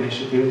Roadmap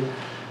Initiative.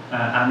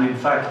 And in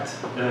fact,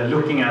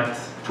 looking at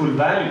full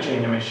value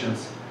chain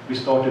emissions, we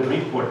started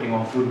reporting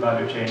on full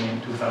value chain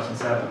in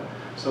 2007.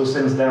 So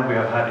since then we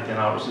have had it in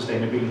our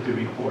sustainability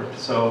report.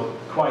 So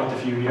quite a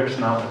few years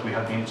now that we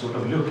have been sort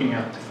of looking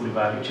at the full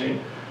value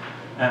chain.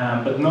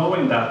 But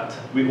knowing that,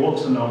 we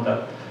also know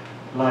that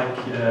like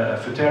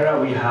Futera,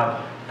 we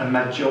have a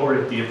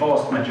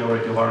vast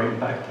majority of our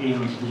impact in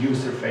the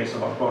user phase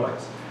of our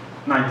products,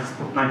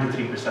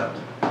 93%.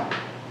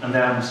 And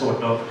then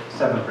sort of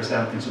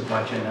 7% in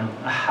supply chain and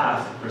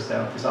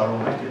 0.5% is our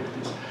own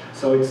activities.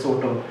 So it's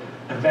sort of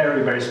a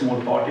very, very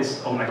small part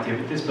is own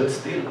activities, but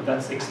still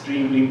that's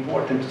extremely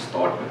important to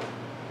start with.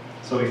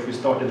 So if we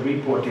started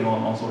reporting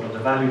on sort of the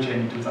value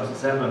chain in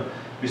 2007,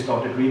 we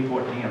started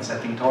reporting and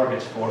setting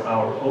targets for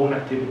our own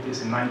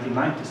activities in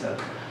 1997.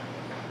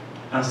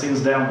 And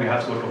since then we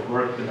have sort of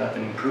worked with that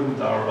and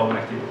improved our own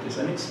activities,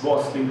 and it's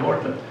vastly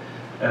important.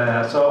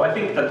 So I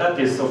think that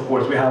is, of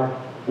course, we have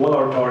all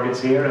our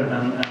targets here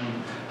and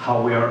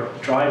how we are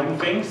driving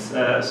things.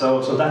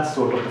 So that's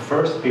sort of the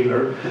first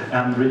pillar,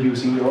 and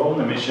reducing your own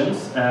emissions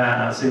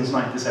since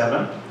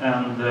 '97.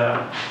 And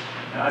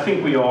I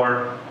think we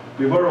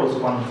were also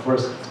one of the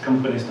first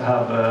companies to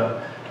have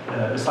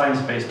a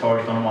science-based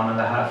target on a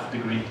 1.5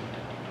 degree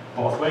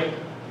pathway.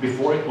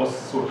 Before it was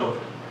sort of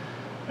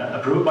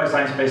approved by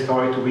science-based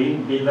target to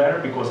be there,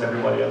 because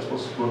everybody else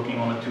was working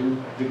on a 2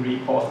 degree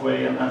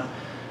pathway, and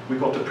we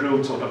got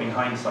approved sort of in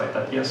hindsight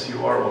that yes,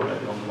 you are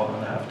already on the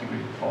 1.5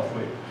 degree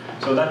pathway.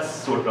 So that's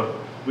sort of,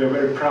 we're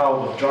very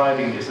proud of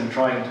driving this and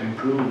trying to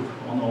improve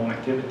on own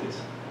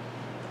activities.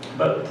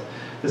 But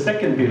the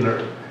second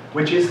pillar,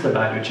 which is the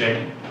value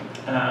chain,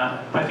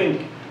 I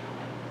think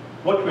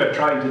what we are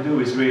trying to do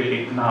is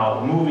really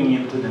now moving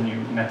into the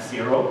new net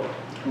zero.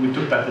 We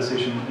took that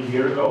decision a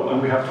year ago,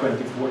 and we have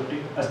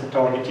 2040 as the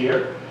target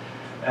year.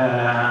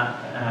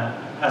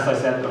 As I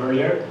said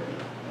earlier,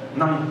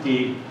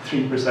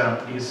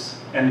 93% is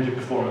energy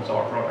performance of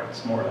our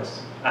products, more or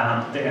less,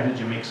 and the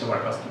energy mix of our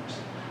customers.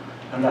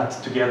 And that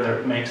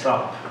together makes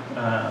up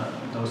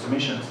those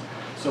emissions.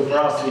 So for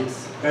us,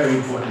 it's very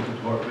important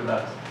to work with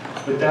that.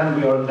 But then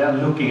we are then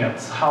looking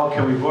at how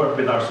can we work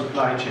with our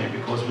supply chain,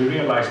 because we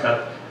realize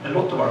that a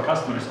lot of our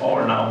customers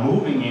are now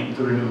moving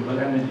into renewable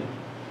energy.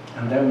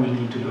 And then we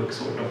need to look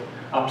sort of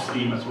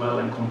upstream as well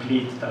and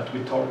complete that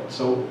with targets.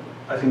 So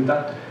I think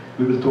that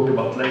we will talk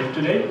about later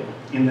today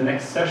in the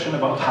next session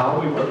about how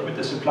we work with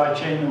the supply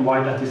chain and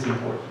why that is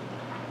important.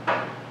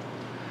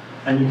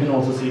 And you can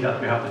also see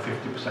that we have the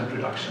 50%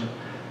 reduction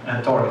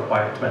target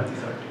by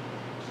 2030.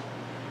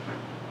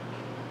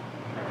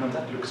 And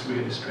that looks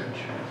really strange.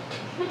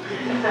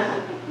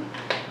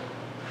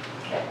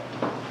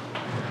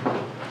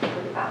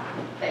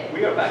 Okay.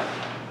 We are back.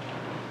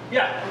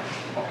 Yeah.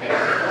 Okay.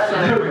 So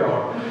there we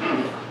are.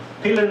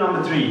 Pillar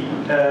number 3.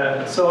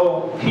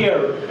 So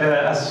here,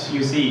 as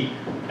you see,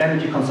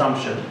 energy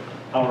consumption,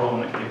 our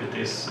own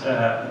activities,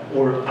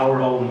 or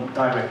our own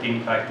direct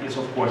impact is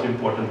of course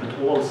important, but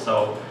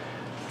also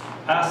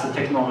as a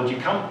technology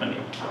company,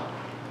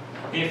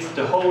 if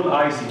the whole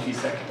ICT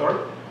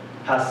sector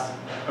has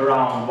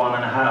around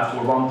 1.5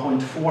 or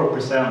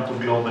 1.4% of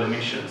global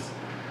emissions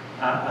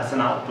as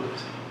an output,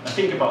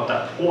 think about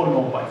that, all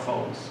mobile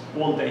phones,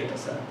 all data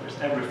centers,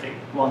 everything,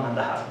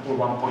 1.5 or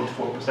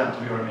 1.4%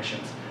 of your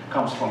emissions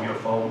comes from your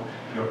phone,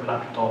 your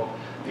laptop,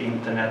 the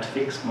internet,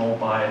 fixed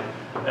mobile,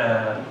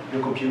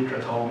 your computer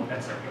at home,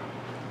 etc.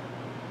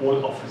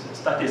 All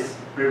offices. That is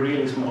a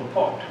really small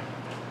part.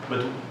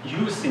 But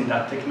using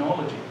that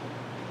technology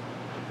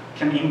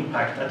can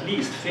impact at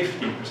least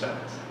 15%.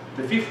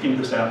 The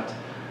 15%,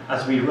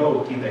 as we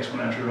wrote in the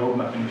Exponential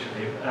Roadmap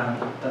Initiative,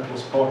 and that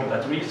was part of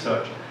that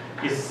research,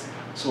 is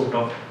sort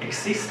of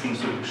existing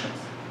solutions,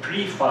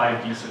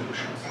 pre-5G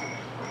solutions.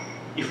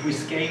 If we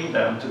scale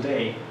them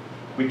today,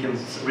 we can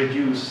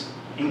reduce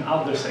in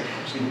other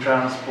sectors, in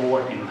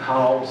transport, in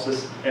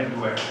houses,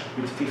 everywhere,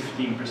 with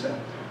 15%.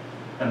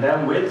 And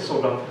then with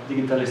sort of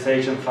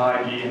digitalization,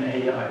 5G and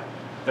AI,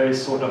 there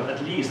is sort of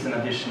at least an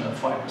additional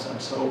 5%.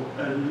 So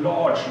a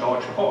large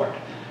part.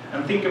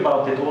 And think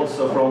about it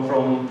also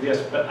from the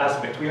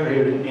aspect, we are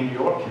here in New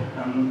York,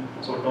 and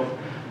sort of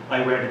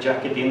I wear the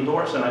jacket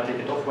indoors and I take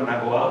it off when I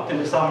go out in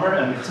the summer,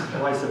 and it's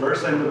vice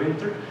versa in the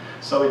winter.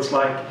 So it's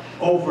like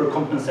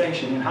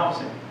overcompensation in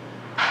housing.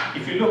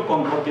 If you look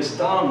on what is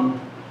done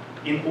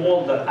in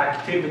all the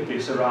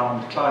activities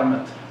around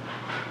climate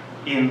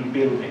in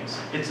buildings,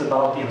 it's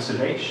about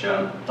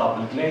insulation,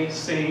 double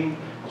glazing,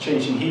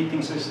 changing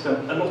heating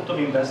system, a lot of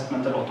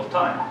investment, a lot of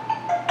time.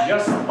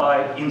 Just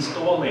by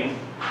installing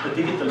the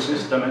digital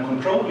system and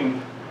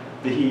controlling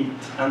the heat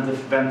and the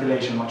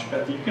ventilation much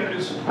better, you can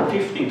reduce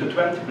 15 to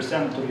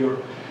 20% of your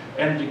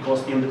energy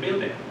cost in the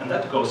building, and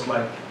that goes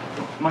like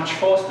much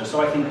faster.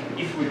 So I think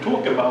if we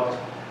talk about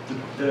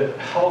the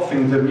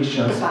halving the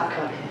emissions,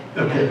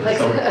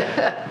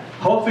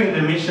 halving the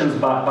emissions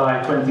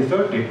by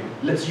 2030,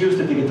 let's use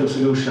the digital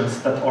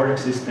solutions that are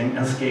existing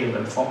and scale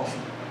them fast.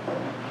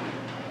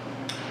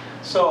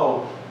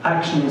 So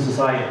action in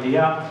society,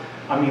 yeah.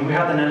 I mean, we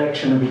had an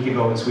election a week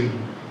ago in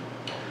Sweden.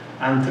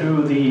 And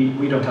through the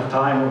We Don't Have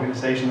Time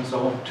organization and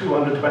so on,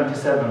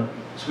 227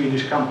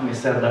 Swedish companies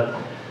said that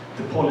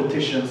the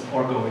politicians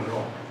are going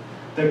wrong.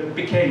 There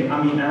became,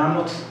 I mean, and I'm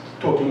not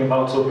talking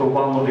about sort of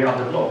one or the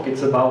other block.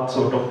 It's about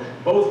sort of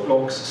both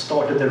blocks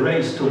started the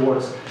race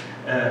towards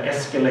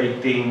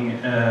escalating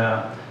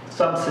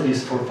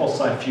subsidies for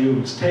fossil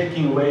fuels,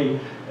 taking away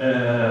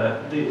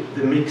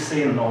the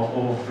mix-in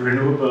of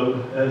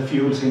renewable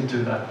fuels into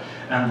that,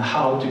 and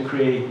how to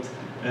create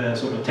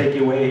sort of take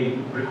away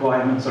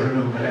requirements of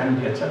renewable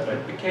energy, etc.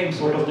 It became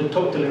sort of the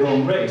totally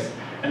wrong race.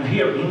 And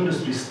here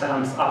industry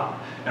stands up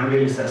and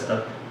really says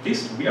that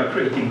we are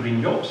creating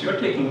green jobs. You are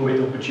taking away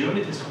the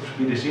opportunities for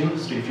Swedish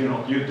industry if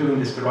you're doing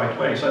this the right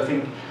way. So I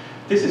think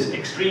this is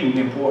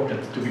extremely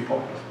important to be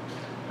part of.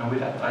 And with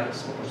that, I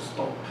sort of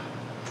stop.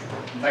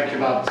 Thank you,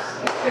 Mats.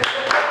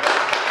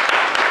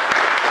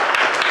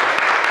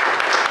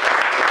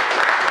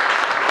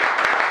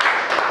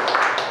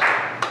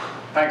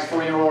 Thanks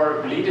for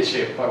your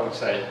leadership, I would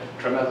say,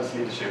 tremendous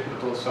leadership,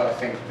 but also I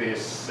think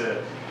this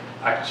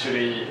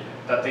actually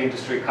that the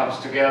industry comes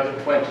together,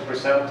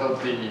 20%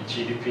 of the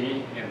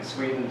GDP in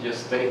Sweden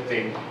just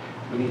stating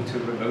we need to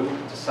remove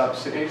the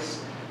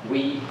subsidies,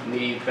 we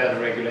need better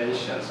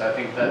regulations. I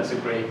think that's a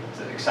great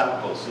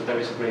example, so there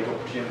is a great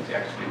opportunity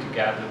actually to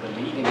gather the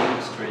leading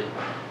industry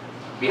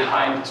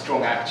behind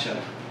strong action,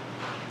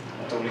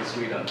 not only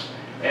Sweden.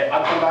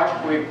 I'll come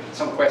back with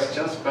some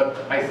questions,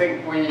 but I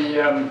think we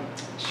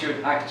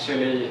should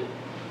actually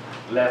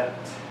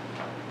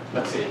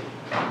let's see.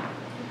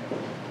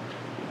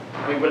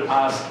 We will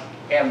ask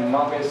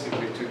Emma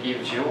basically to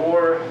give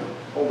your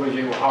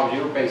overview how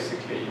you're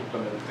basically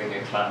implementing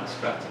a climate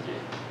strategy,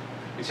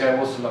 which I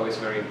also know is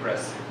very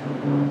impressive.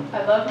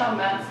 I love how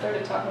Matt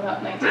started talking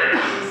about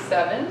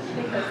 1987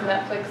 because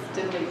Netflix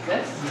didn't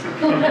exist.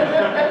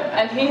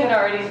 And he had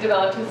already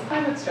developed his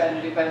climate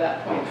strategy by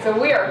that point. So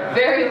we are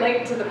very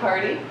late to the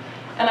party.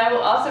 And I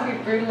will also be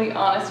brutally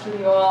honest with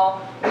you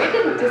all, we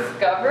didn't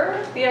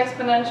discover the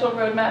exponential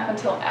roadmap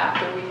until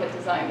after we had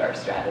designed our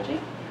strategy.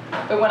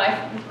 But when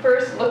I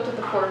first looked at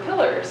the 4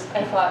 pillars,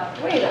 I thought,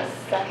 wait a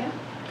second,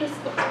 this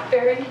looks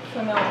very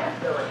familiar.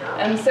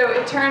 And so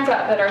it turns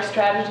out that our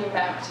strategy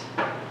mapped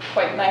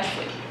quite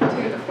nicely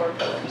to the 4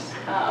 pillars,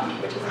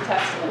 which is a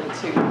testament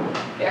to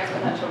the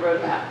exponential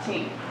roadmap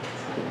team.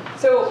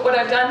 So what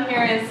I've done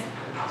here is,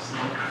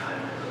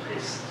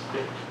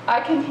 I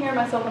can hear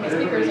myself on the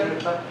speakers.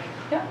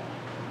 Yeah.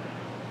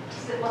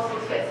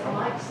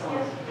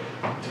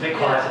 To be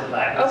quiet and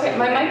loud. Okay,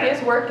 my mic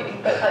is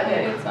working, but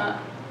maybe it's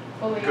not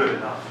fully Good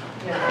enough.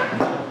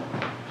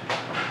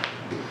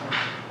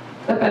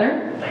 Is that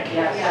better? Thank you.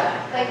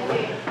 Yeah, thank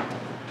you.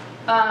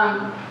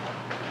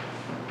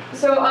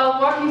 So I'll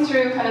walk you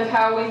through kind of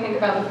how we think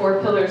about the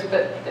 4 pillars,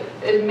 but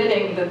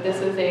admitting that this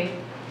is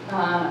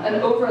an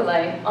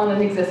overlay on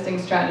an existing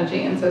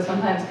strategy, and so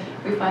sometimes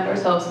we find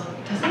ourselves,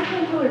 does that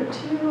have pillar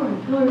 2 or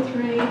pillar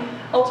 3?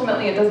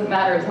 Ultimately, it doesn't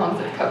matter as long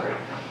as it's covered.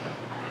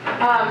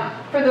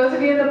 For those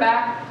of you in the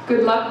back,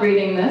 good luck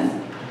reading this,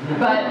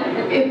 but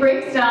it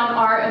breaks down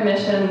our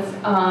emissions,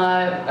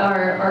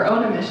 our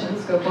own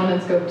emissions, scope 1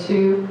 and scope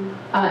 2,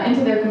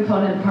 into their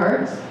component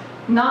parts.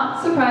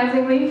 Not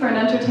surprisingly, for an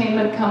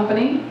entertainment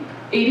company,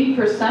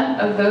 80%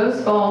 of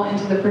those fall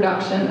into the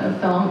production of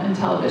film and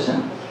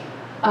television.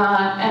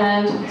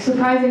 And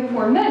surprising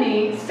for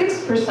many,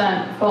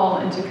 6%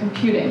 fall into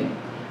computing.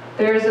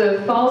 There's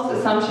a false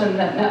assumption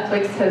that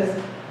Netflix has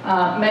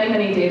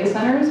many data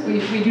centers.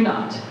 We do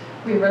not.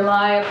 We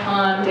rely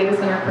upon data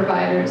center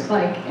providers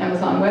like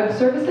Amazon Web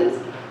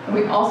Services, and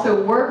we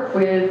also work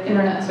with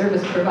internet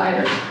service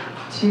providers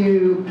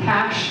to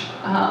cache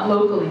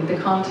locally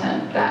the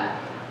content that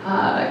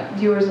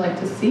viewers like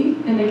to see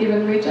in a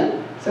given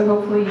region. So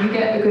hopefully you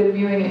get a good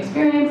viewing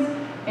experience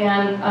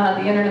and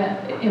the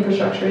internet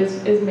infrastructure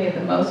is made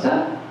the most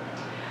of.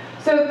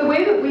 So the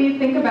way that we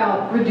think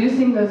about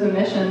reducing those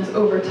emissions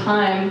over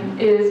time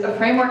is a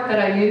framework that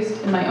I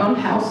used in my own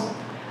house: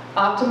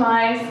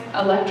 optimize,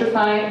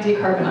 electrify,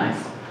 decarbonize.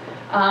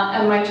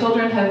 And my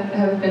children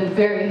have been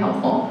very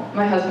helpful,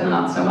 my husband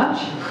not so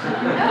much.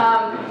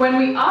 When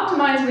we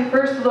optimize, we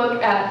first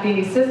look at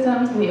the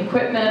systems and the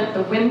equipment,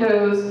 the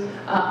windows,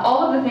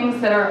 all of the things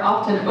that are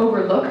often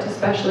overlooked,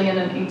 especially in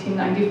an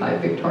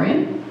 1895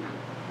 Victorian.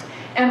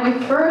 And we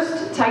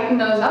first tighten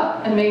those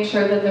up and make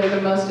sure that they're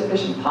the most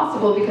efficient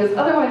possible, because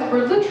otherwise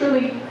we're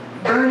literally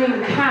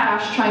burning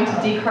cash trying to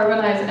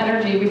decarbonize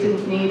energy we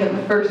didn't need in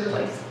the first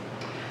place.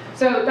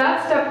 So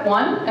that's step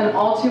 1, and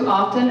all too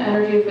often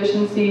energy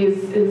efficiency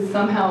is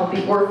somehow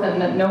the orphan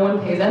that no one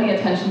pays any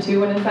attention to,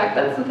 when in fact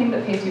that's the thing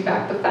that pays you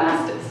back the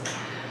fastest.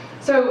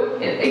 So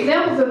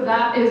examples of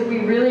that is we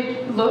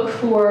really look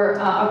for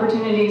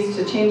opportunities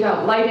to change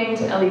out lighting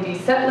to LED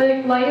set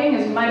lighting.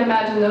 As you might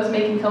imagine, those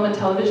making film and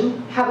television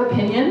have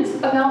opinions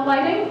about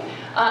lighting,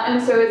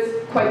 and so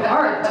it's quite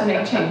hard to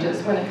make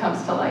changes when it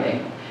comes to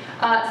lighting.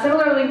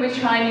 Similarly, we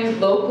try and use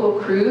local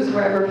crews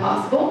wherever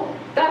possible.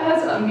 That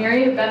has a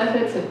myriad of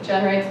benefits. It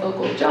generates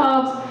local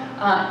jobs,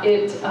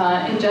 it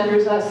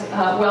engenders us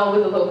well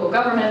with the local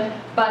government,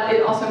 but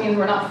it also means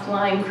we're not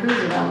flying crews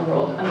around the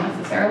world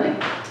unnecessarily.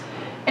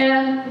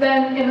 And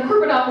then in the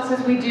corporate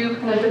offices, we do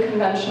kind of the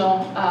conventional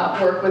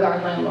work with our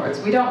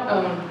landlords. We don't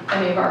own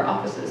any of our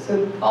offices,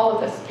 so all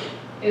of this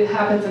it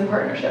happens in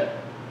partnership.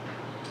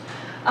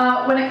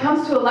 When it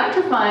comes to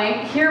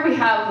electrifying, here we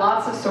have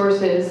lots of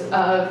sources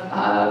of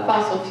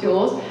fossil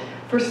fuels.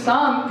 For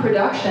some,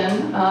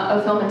 production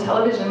of film and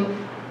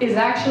television is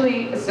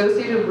actually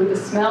associated with the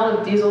smell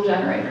of diesel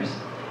generators.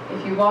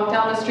 If you walk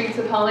down the streets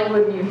of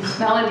Hollywood and you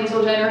smell a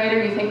diesel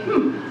generator, you think,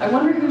 I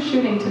wonder who's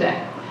shooting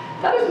today.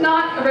 That is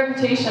not a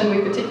reputation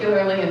we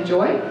particularly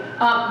enjoy,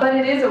 but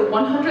it is a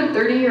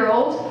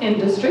 130-year-old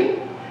industry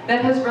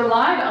that has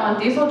relied on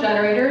diesel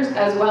generators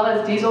as well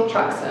as diesel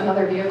trucks and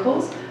other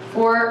vehicles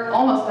for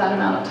almost that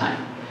amount of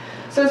time.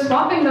 So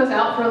swapping those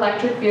out for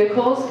electric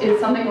vehicles is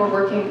something we're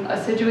working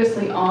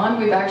assiduously on.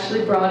 We've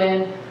actually brought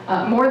in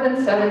more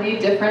than 70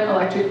 different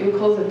electric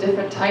vehicles of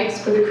different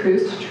types for the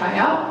crews to try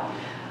out.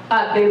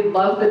 They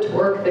love the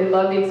torque, they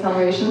love the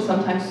acceleration,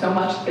 sometimes so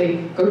much they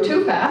go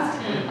too fast.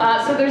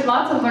 So there's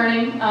lots of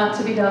learning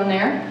to be done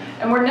there.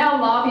 And we're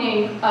now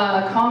lobbying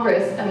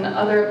Congress and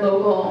other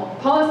local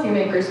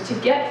policymakers to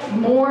get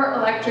more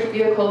electric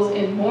vehicles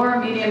in more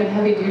medium and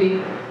heavy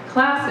duty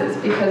classes,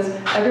 because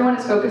everyone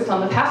is focused on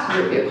the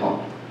passenger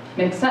vehicle.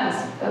 Makes sense,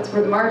 that's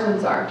where the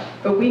margins are.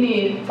 But we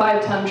need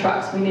 5-ton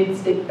trucks, we need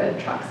stake bed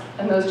trucks,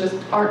 and those just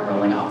aren't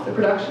rolling off the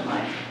production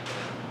line.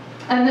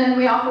 And then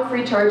we offer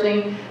free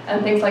charging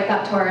and things like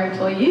that to our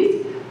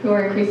employees, who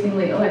are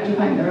increasingly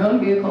electrifying their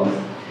own vehicles.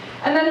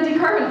 And then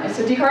decarbonize,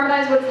 so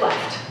decarbonize what's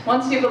left.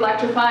 Once you've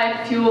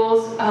electrified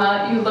fuels,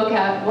 you look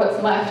at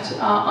what's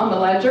left on the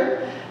ledger,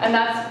 and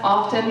that's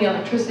often the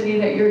electricity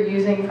that you're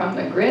using from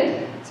the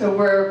grid. So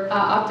we're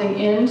opting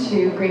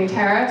into green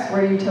tariffs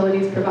where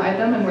utilities provide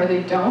them, and where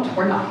they don't,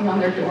 we're knocking on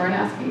their door and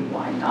asking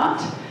why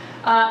not.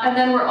 And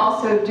then we're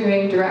also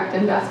doing direct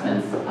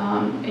investments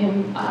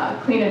in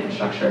clean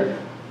infrastructure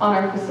on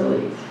our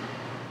facilities.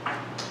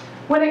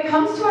 When it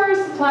comes to our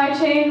supply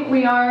chain,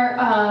 we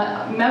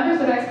are members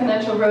of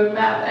Exponential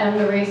Roadmap and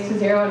the Race to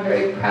Zero, and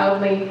very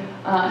proudly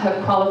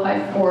have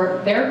qualified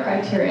for their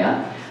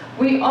criteria.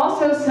 We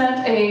also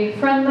sent a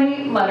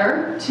friendly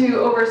letter to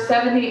over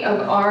 70 of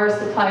our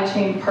supply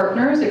chain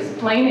partners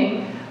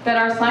explaining that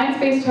our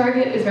science-based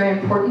target is very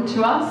important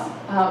to us.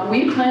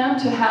 We plan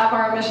to have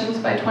our emissions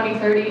by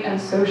 2030, and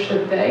so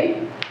should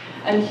they.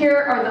 And here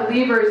are the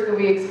levers that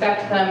we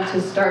expect them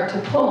to start to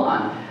pull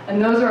on.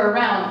 And those are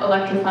around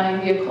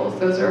electrifying vehicles.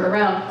 Those are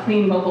around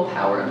clean mobile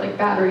power, like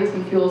batteries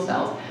and fuel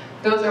cells.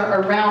 Those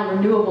are around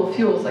renewable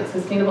fuels, like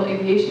sustainable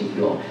aviation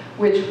fuel,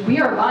 which we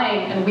are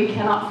buying, and we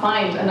cannot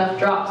find enough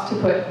drops to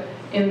put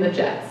in the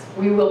jets.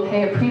 We will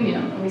pay a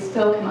premium, and we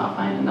still cannot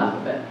find enough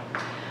of it.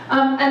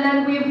 And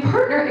then we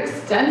partner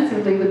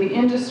extensively with the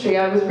industry.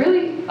 I was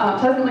really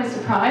pleasantly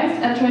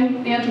surprised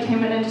entering the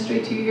entertainment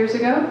industry 2 years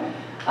ago,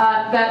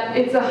 that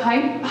it's a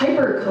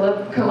hyper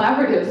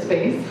collaborative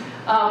space.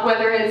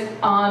 Whether it's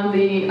on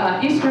the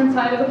eastern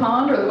side of the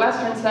pond or the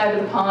western side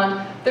of the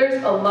pond,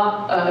 there's a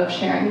lot of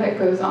sharing that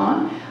goes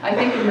on. I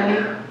think in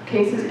many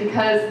cases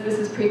because this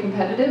is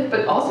pre-competitive,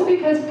 but also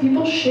because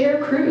people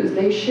share crews,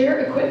 they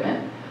share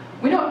equipment.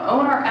 We don't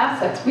own our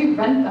assets, we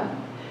rent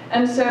them.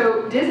 And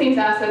so Disney's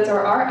assets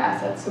are our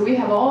assets, so we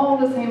have all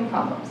the same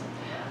problems.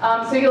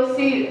 So you'll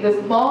see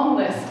this long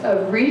list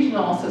of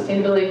regional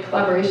sustainability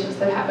collaborations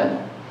that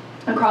happen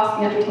across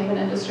the entertainment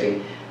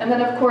industry. And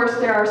then of course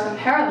there are some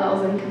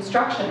parallels in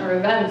construction or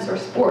events or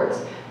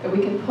sports that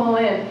we can pull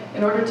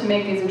in order to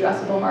make these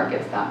addressable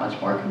markets that much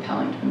more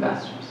compelling to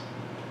investors.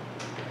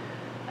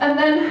 And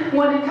then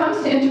when it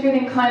comes to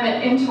integrating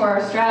climate into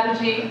our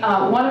strategy,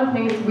 one of the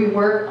things we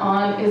work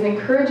on is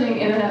encouraging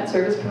internet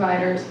service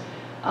providers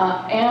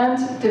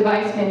and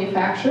device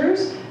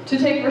manufacturers to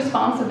take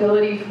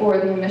responsibility for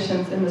the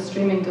emissions in the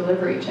streaming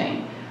delivery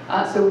chain.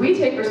 So we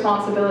take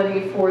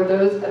responsibility for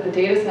those at the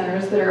data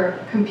centers that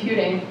are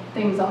computing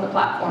things on the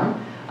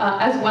platform,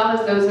 as well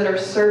as those that are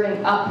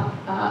serving up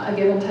a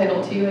given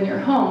title to you in your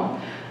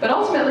home. But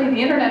ultimately, the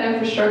internet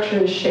infrastructure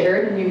is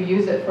shared, and you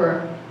use it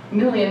for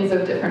millions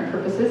of different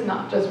purposes,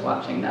 not just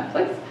watching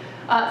Netflix.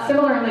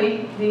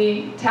 Similarly,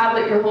 the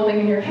tablet you're holding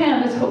in your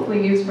hand is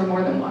hopefully used for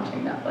more than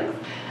watching Netflix.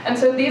 And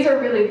so these are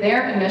really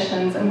their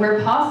emissions, and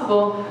where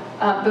possible,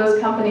 those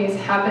companies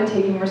have been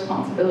taking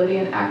responsibility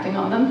and acting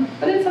on them,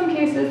 but in some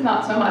cases,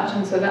 not so much,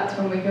 and so that's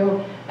when we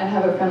go and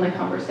have a friendly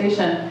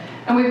conversation.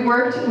 And we've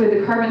worked with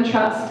the Carbon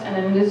Trust and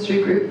an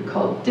industry group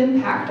called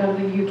Dimpact out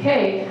of the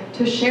UK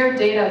to share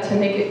data to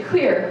make it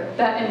clear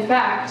that, in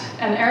fact,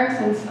 and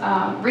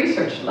Ericsson's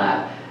research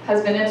lab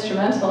has been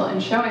instrumental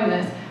in showing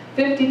this,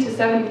 50 to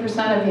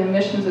 70% of the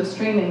emissions of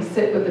streaming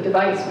sit with the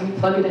device when you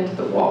plug it into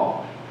the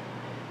wall.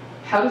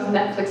 How does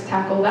Netflix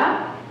tackle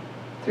that?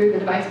 Through the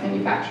device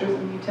manufacturers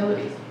and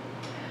utilities.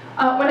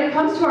 When it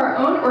comes to our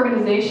own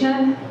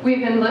organization,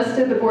 we've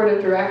enlisted the board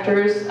of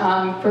directors.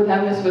 For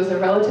them, this was a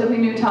relatively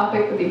new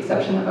topic, with the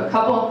exception of a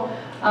couple.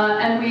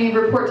 And we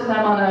report to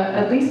them on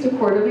at least a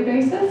quarterly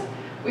basis.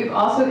 We've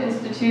also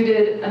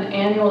instituted an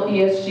annual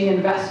ESG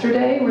Investor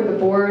Day, where the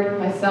board,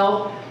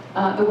 myself,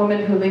 the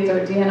woman who leads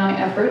our D&I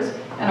efforts,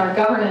 and our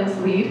governance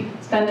lead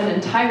spend an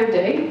entire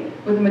day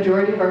with the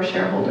majority of our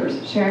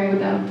shareholders, sharing with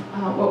them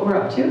what we're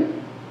up to.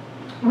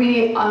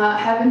 We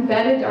have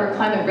embedded our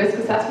climate risk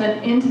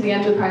assessment into the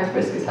enterprise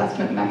risk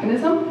assessment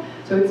mechanism.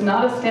 So it's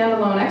not a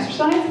standalone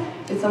exercise.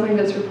 It's something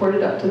that's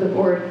reported up to the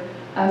board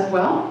as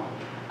well.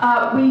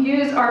 We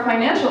use our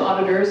financial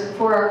auditors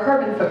for our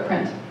carbon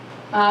footprint,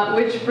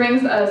 which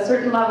brings a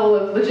certain level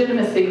of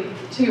legitimacy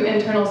to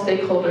internal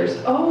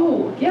stakeholders.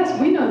 Oh, yes,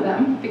 we know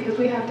them because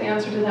we have to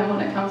answer to them when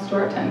it comes to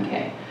our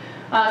 10K.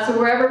 So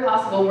wherever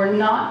possible, we're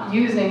not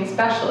using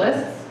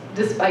specialists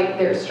despite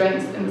their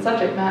strengths in the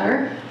subject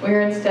matter.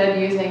 We're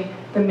instead using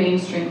the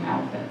mainstream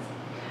outfits.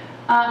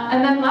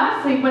 And then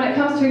lastly, when it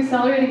comes to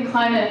accelerating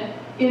climate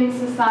in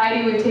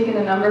society, we've taken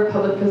a number of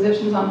public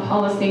positions on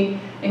policy,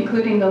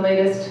 including the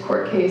latest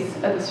court case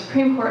at the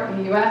Supreme Court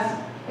in the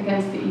US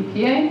against the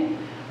EPA,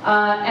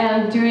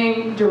 and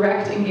doing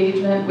direct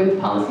engagement with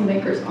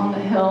policymakers on the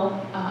Hill,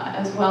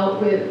 as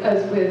well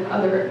as with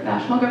other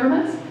national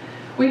governments.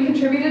 We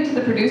contributed to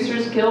the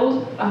Producers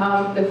Guild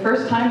the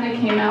first time they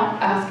came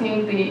out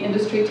asking the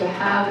industry to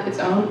have its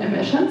own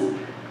emissions,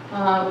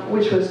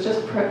 which was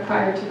just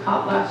prior to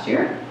COP last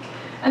year.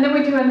 And then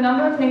we do a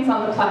number of things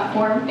on the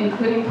platform,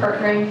 including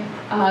partnering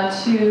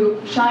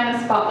to shine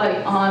a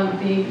spotlight on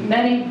the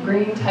many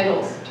green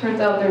titles. Turns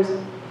out there's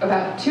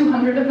about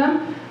 200 of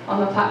them on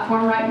the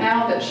platform right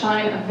now that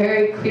shine a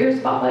very clear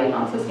spotlight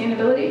on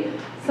sustainability.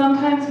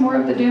 Sometimes more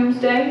of the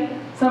doomsday,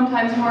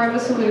 sometimes more of the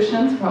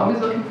solutions. We're always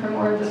looking for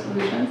more of the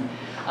solutions.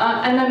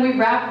 And then we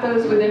wrap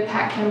those with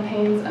impact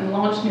campaigns and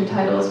launch new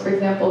titles. For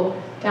example,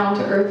 Down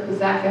to Earth with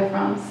Zac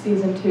Efron,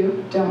 season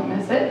 2, don't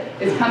miss it.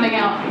 It's coming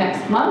out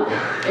next month.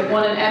 It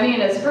won an Emmy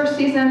in its first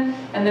season,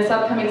 and this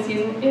upcoming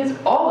season is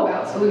all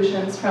about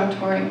solutions from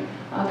touring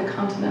the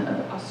continent of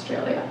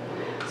Australia.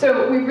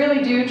 So we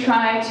really do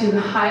try to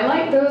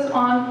highlight those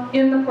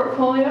in the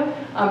portfolio,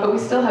 but we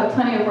still have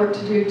plenty of work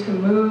to do to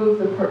move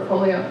the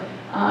portfolio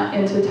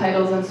into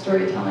titles and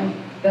storytelling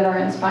that are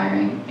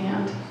inspiring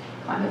and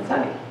climate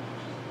savvy.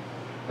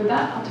 With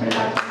that, I'll turn it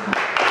back to you.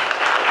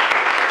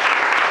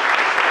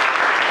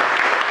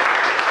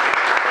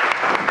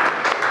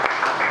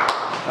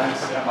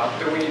 Thanks, Emma.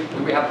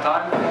 Do we have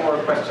time for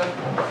a question?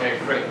 Okay,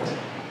 great.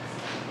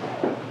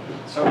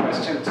 So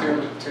question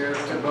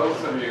to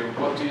both of you.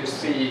 What do you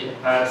see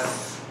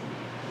as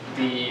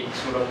the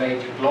sort of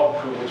major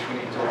block which we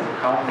need to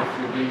overcome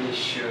if we really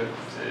should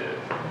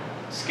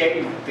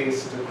scale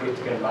this to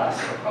critical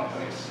mass for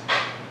companies?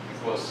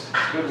 Because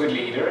it's good with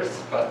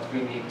leaders, but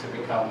we need to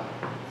become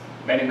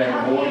many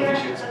more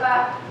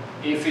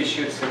if we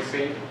should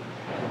succeed.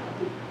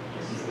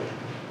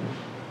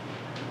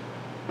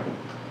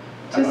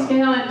 To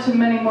scale it to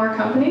many more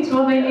companies,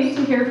 well, they need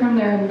to hear from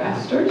their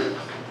investors.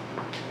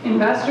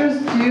 Investors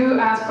do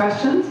ask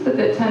questions, but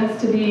that tends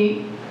to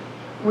be,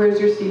 where's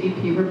your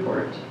CDP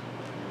report?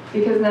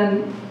 Because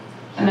then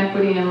an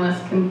equity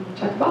analyst can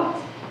check a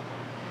box.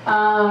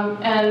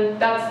 And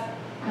that's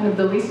kind of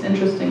the least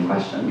interesting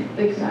question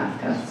they can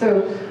ask us.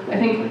 So I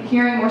think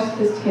hearing more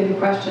sophisticated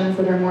questions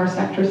that are more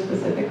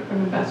sector-specific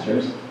from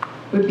investors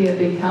would be a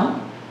big help.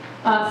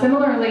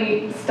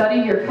 Similarly,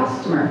 study your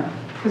customer,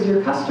 because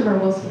your customer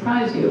will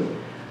surprise you.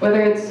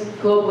 Whether it's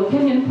global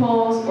opinion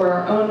polls or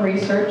our own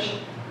research,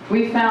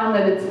 we found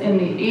that it's in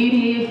the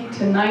 80th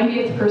to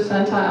 90th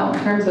percentile in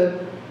terms of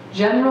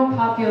general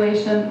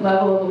population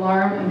level of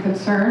alarm and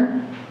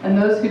concern, and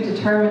those who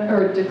determine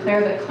or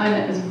declare that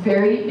climate is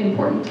very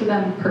important to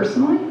them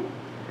personally.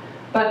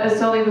 But as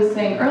Sully was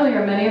saying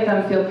earlier, many of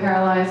them feel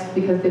paralyzed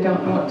because they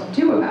don't know what to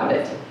do about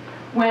it.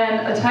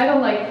 When a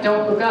title like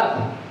Don't Look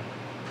Up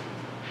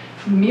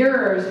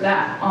mirrors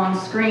that on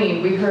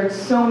screen, we heard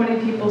so many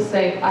people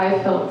say,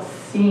 I felt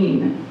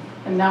seen,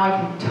 and now I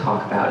can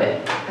talk about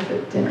it at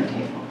the dinner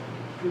table.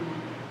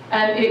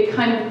 And it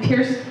kind of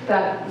pierced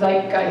that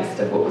zeitgeist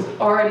of what was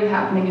already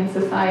happening in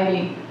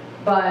society,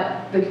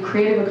 but the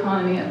creative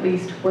economy, at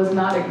least, was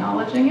not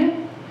acknowledging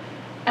it.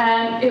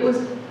 And it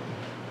was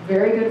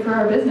very good for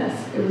our business.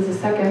 It was the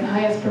second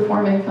highest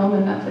performing film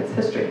in Netflix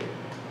history.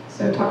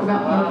 So talk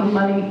about making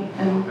money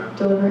and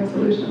delivering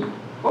solutions.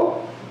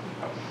 Oh.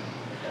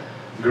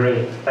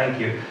 Great, thank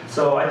you.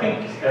 So I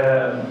think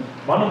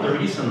one of the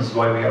reasons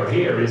why we are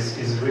here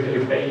is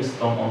really based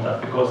on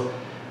that, because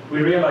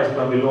we realized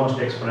when we launched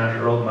the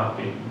Exponential roadmap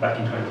back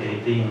in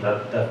 2018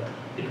 that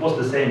it was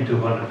the same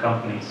 200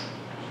 companies,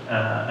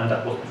 and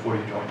that was before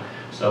you joined.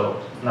 So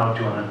now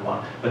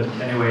 201. But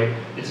anyway,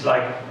 it's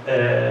like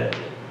that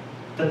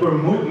we're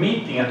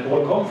meeting at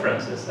all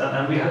conferences,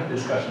 and we had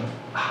discussion,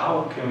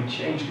 how can we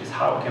change this?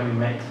 How can we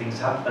make things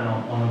happen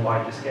on a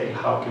wider scale?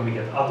 How can we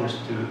get others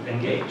to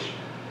engage?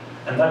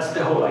 And that's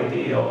the whole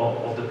idea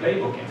of the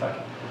playbook, in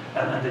fact.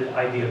 And the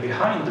idea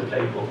behind the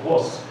playbook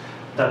was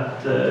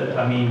that,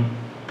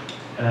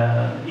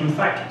 in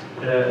fact,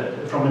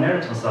 from an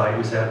Ericsson side,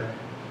 we said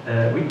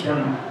we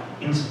can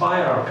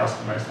inspire our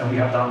customers, and we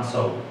have done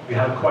so. We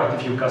have quite a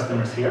few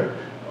customers here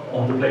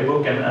on the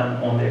playbook and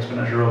on the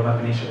Exponential Roadmap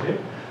Initiative,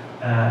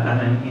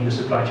 and in the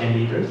supply chain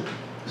leaders.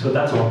 So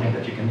that's one thing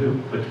that you can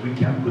do, but we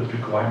can put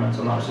requirements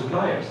on our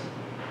suppliers.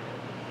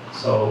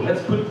 So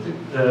let's put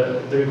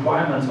the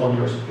requirements on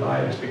your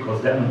suppliers,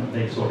 because then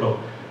they sort of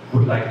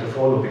would like to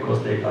follow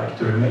because they like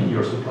to remain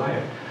your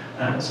supplier.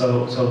 And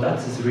so that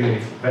is really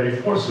very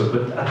forceful,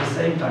 but at the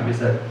same time is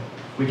that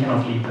we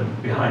cannot leave them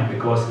behind,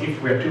 because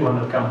if we are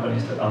 200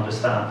 companies that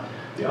understand,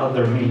 the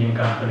other million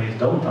companies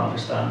don't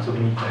understand, so we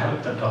need to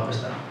help them to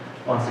understand.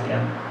 Once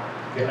again,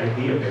 the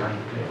idea behind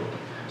the playbook.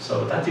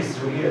 So that is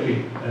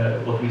really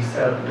what we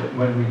said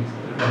when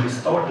we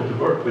started to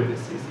work with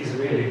this, is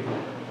really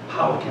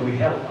how can we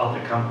help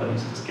other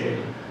companies to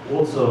scale.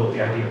 Also,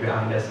 the idea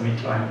behind SME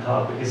Climate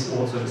Hub is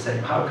also the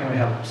same. How can we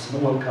help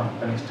small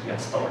companies to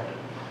get started?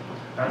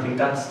 And I think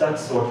that's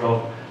sort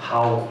of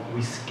how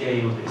we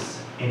scale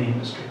this in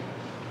industry.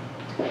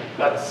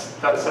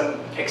 That's an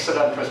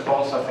excellent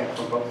response, I think,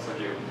 from both of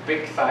you.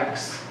 Big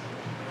thanks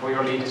for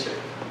your leadership.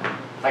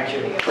 Thank you.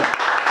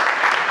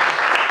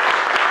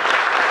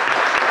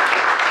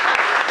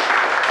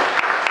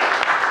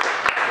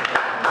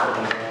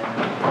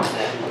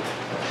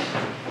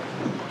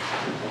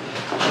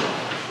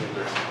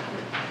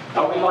 I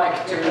would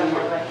like to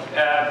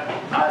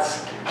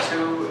ask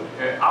two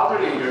other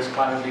leaders,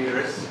 climate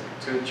leaders,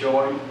 to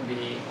join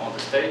me on the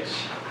stage.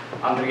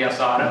 Andreas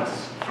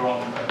Ahrens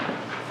from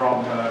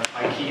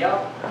IKEA,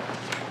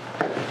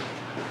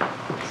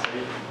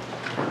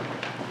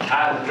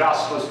 and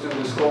Rasmus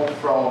Due Skov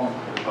from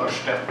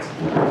Ørsted.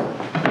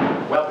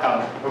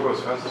 Welcome. Who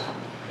goes first?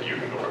 You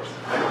can go first.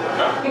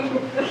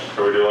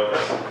 Shall we do like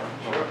this?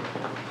 Okay.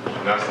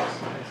 Nice.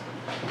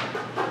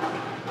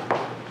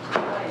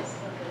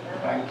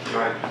 Thank you.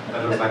 Right.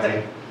 That looks like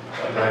me.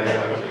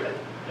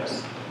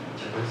 Yes.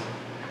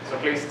 So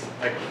please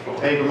take the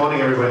floor. Hey, good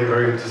morning everybody.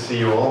 Very good to see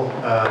you all.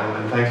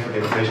 And thanks for the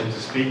invitation to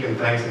speak, and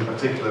thanks in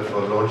particular for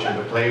launching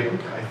the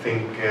playbook. I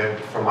think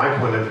from my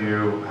point of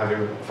view,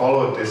 having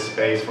followed this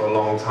space for a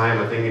long time,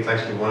 I think it's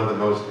actually one of the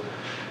most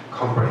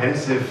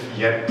comprehensive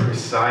yet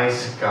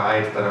precise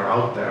guides that are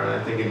out there.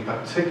 And I think in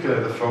particular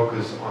the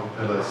focus on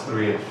pillars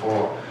 3 and 4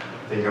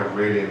 I think are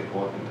really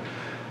important.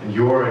 And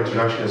your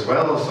introduction as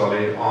well,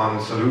 Solly, on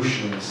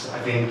solutions, I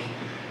think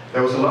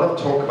there was a lot of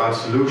talk about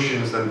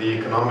solutions and the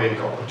economic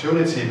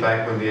opportunity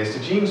back when the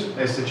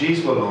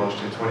SDGs were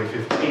launched in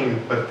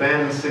 2015, but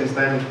then, since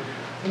then,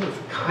 I think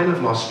we've kind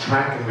of lost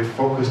track and we've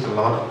focused a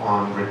lot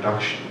on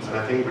reductions. And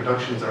I think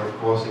reductions are, of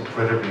course,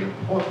 incredibly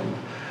important.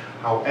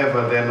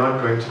 However, they're not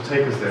going to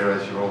take us there,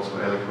 as you're also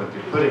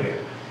eloquently putting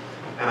it.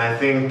 And I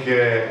think,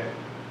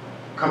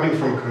 coming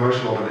from a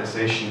commercial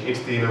organization,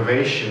 it's the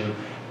innovation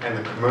and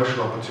the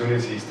commercial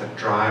opportunities that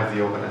drive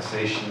the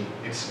organization.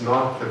 It's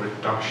not the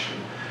reduction.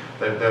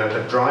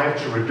 The drive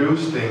to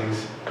reduce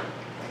things,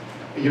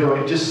 you know,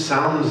 it just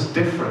sounds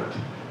different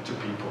to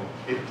people.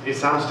 It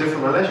sounds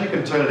different unless you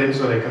can turn it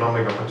into an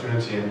economic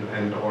opportunity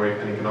or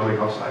an economic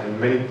upside.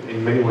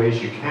 In many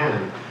ways you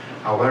can.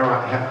 However,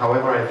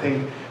 I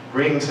think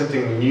bringing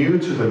something new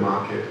to the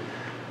market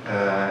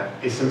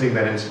is something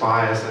that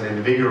inspires and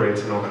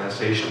invigorates an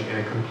organization in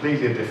a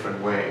completely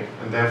different way.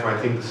 And therefore I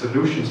think the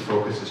solutions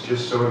focus is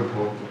just so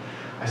important.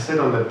 I sit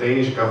on the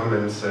Danish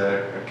government's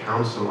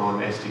council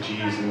on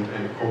SDGs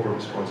and corporate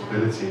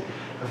responsibility.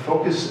 The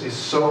focus is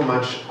so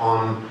much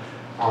on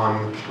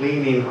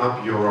cleaning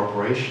up your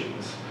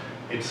operations.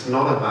 It's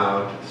not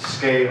about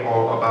scale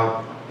or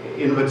about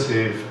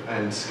innovative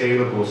and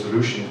scalable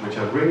solutions, which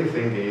I really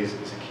think is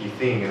a key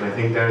thing. And I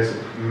think there is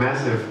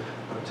massive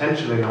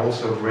potential in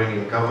also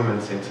bringing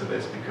governments into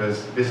this,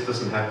 because this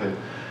doesn't happen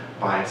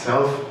by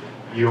itself.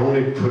 You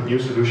only put new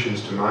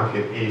solutions to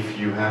market if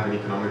you have an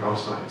economic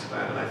upside to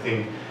that. And I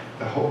think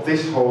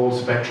this whole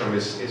spectrum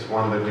is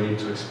one that we need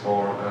to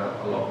explore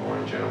a lot more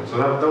in general. So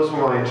those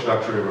were my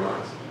introductory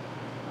remarks.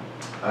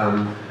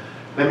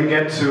 Let me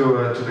get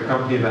to the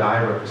company that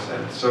I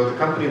represent. So the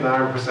company that I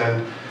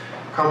represent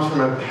comes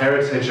from a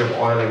heritage of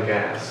oil and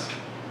gas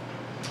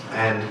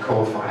and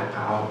coal-fired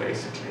power,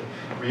 basically.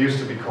 We used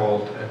to be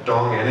called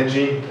Dong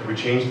Energy. We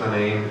changed the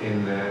name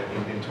in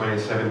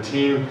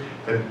 2017.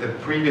 The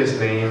previous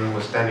name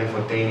was standing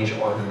for Danish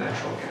Oil and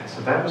Natural Gas.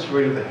 So that was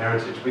really the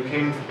heritage.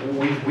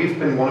 We've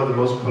been one of the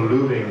most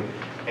polluting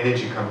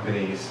energy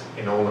companies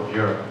in all of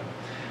Europe.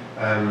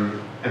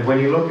 And when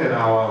you look at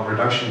our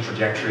reduction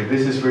trajectory,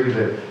 this is really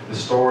the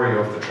story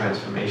of the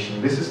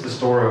transformation. This is the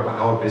story of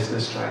our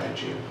business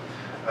strategy.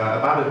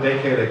 About a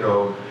decade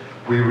ago,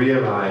 we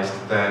realized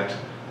that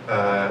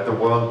the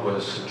world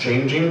was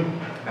changing,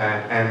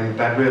 and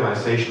that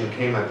realization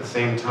came at the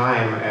same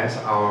time as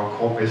our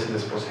core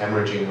business was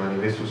hemorrhaging money.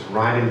 This was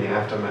right in the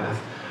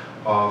aftermath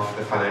of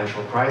the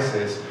financial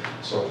crisis.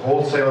 So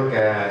wholesale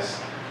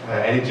gas,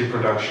 energy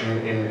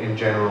production in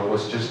general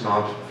was just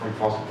not, from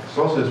fossil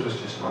sources, was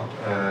just not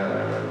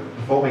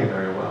performing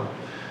very well.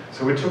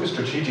 So we took a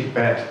strategic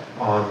bet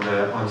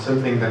on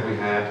something that we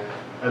had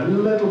a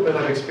little bit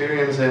of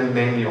experience in,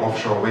 namely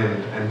offshore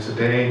wind. And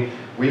today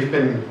we've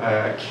been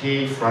a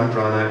key front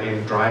runner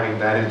in driving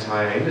that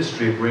entire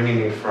industry, bringing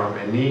it from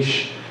a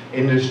niche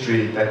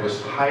industry that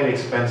was highly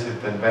expensive,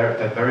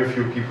 that very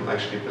few people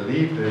actually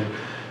believed in,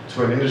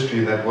 to an industry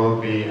that will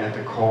be at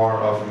the core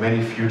of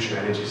many future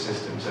energy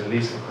systems, at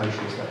least for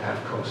countries that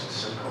have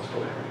coasts and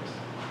coastal areas.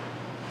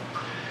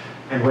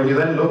 And when you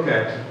then look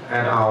at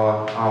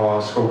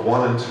our scope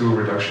 1 and 2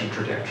 reduction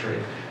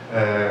trajectory,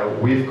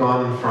 we've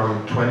gone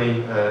from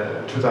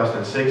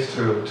 2006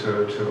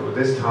 to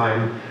this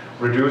time,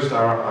 reduced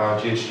our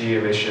GHG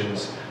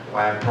emissions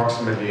by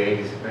approximately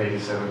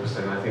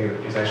 87%. I think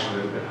it's actually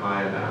a little bit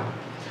higher now.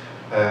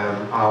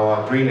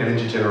 Our green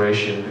energy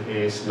generation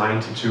is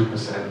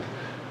 92%,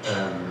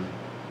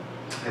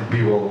 and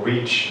we will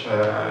reach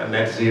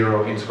net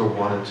zero in scope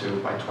 1 and 2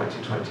 by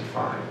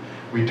 2025.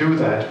 We do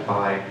that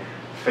by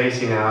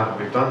phasing out,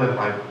 we've done that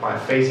by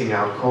phasing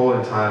out coal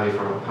entirely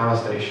from our power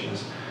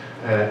stations,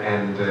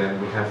 and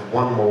we have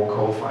one more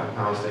coal-fired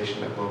power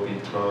station that will be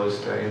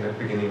closed in the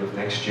beginning of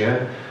next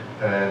year,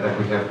 that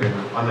we have been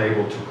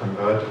unable to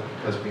convert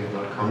because we have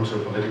not come to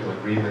a political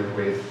agreement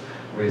with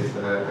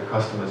the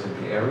customers in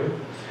the area.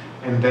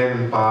 And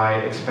then by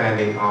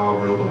expanding our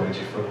renewable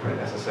energy footprint,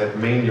 as I said,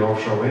 mainly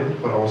offshore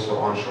wind, but also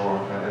onshore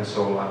and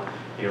solar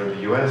here in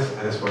the US,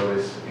 and as well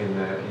as in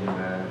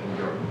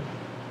Europe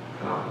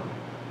and Ireland.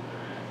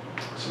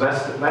 So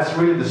that's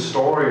really the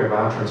story of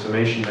our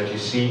transformation that you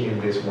see in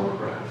this one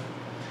graph.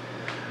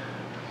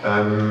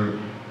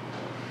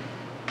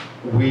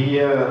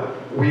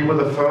 We were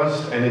the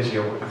first energy,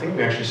 I think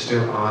we actually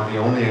still are the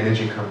only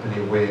energy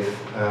company with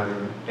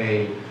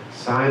a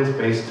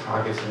science-based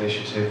targets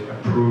initiative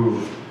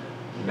approved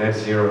net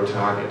zero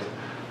target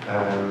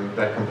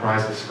that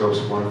comprises scopes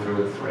 1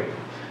 through 3.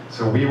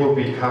 So we will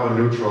be carbon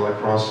neutral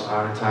across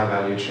our entire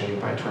value chain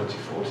by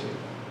 2040.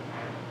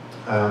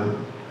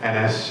 And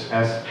as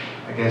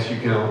I guess you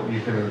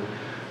can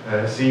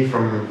see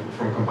from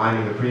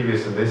combining the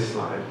previous and this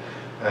slide,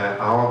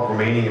 our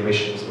remaining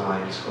emissions lie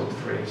in scope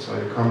 3. So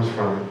it comes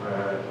from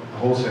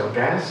wholesale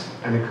gas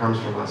and it comes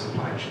from our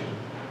supply chain.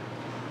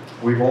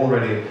 We've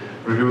already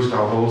reduced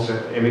our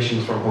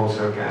emissions from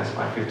wholesale gas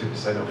by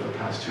 50% over the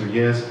past 2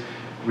 years.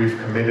 We've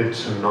committed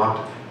to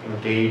not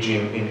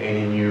engaging in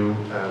any new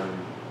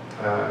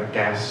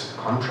gas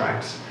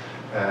contracts,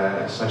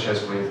 such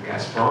as with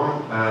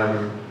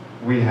Gazprom.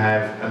 We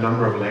have a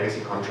number of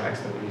legacy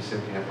contracts that we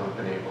simply have not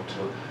been able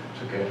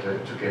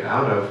to get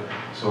out of.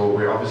 So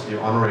we're obviously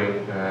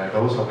honoring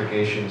those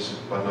obligations,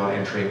 but not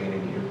entering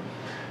any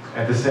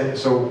new.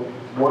 So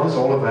once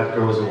all of that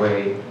goes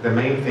away, the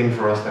main thing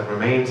for us that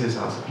remains is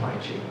our supply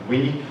chain.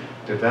 We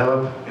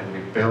develop and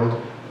we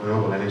build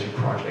renewable energy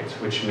projects,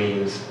 which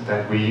means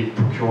that we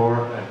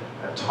procure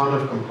a ton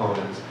of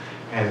components,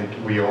 and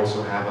we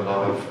also have a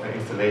lot of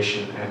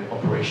installation and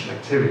operation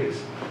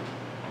activities.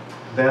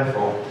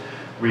 Therefore,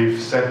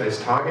 we've set this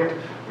target.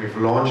 We've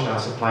launched our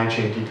supply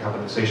chain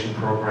decarbonization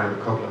program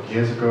a couple of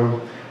years ago.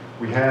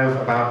 We have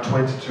about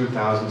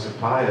 22,000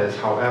 suppliers.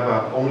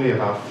 However, only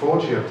about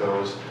 40 of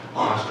those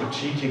are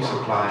strategic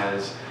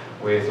suppliers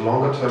with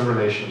longer-term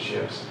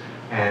relationships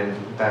and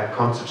that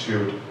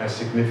constitute a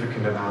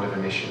significant amount of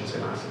emissions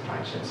in our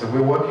supply chain. So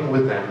we're working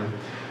with them.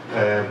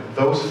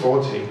 Those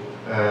 40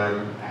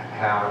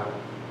 have,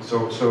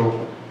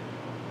 so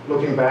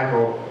looking back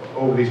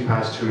over these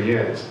past 2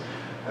 years,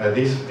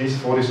 these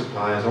 40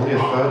 suppliers, only a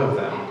third of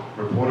them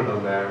reported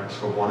on their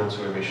scope 1 and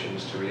 2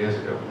 emissions 2 years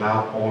ago.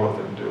 Now all of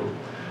them do.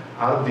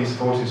 Out of these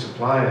 40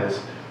 suppliers,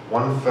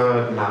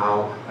 1/3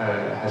 now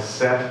has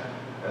set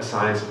a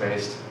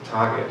science-based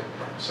target.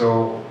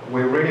 So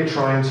we're really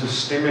trying to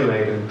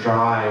stimulate and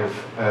drive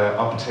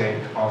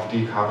uptake of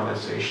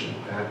decarbonization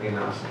in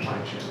our supply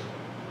chain.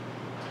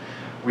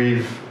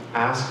 We've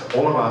asked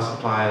all of our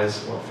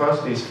suppliers, well,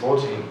 first these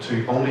 40,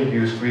 to only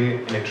use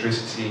green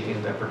electricity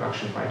in their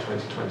production by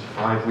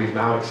 2025. We've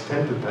now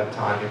extended that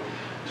target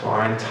to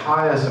our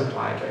entire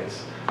supply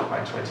base by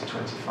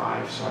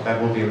 2025. So that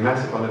will be a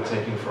massive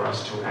undertaking for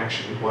us to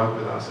actually work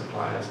with our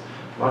suppliers,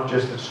 not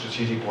just the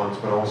strategic ones,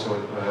 but also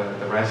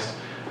the rest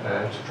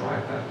to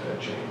drive that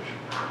change.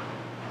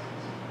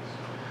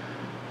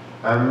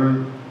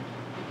 And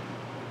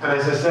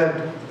as I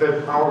said,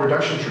 our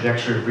reduction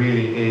trajectory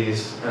really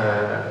is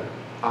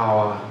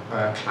our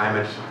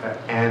climate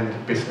and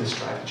business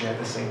strategy at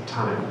the same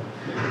time.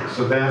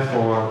 So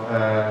therefore,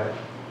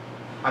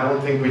 I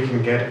don't think we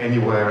can get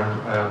anywhere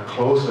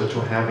closer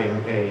to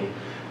having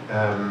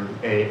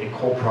a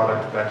core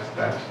product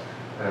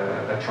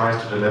that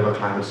tries to deliver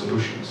climate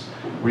solutions.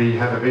 We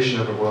have a vision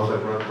of a world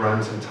that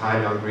runs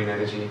entirely on green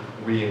energy.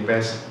 We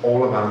invest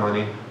all of our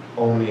money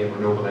only in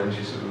renewable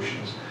energy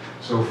solutions.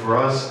 So for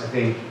us, I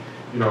think,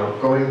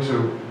 going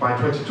to, by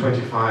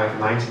 2025,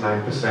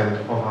 99%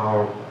 of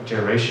our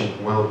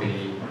generation will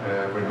be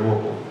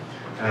renewable.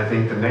 And I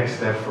think the next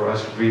step for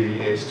us really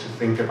is to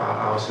think about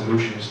our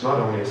solutions, not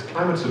only as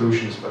climate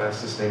solutions, but as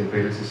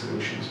sustainability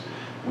solutions.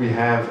 We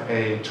have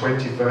a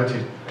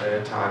 2030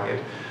 target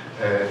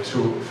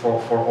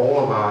for all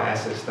of our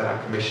assets that are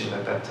commissioned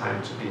at that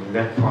time to be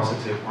net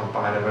positive on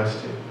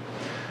biodiversity.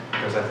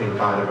 Because I think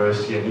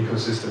biodiversity and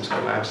ecosystems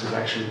collapse is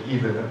actually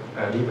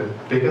an even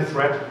bigger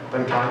threat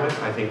than climate.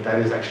 I think that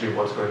is actually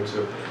what's going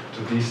to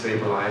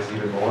destabilize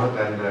even more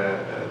than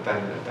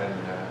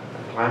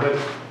climate.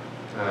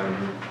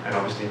 And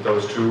obviously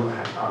those two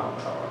are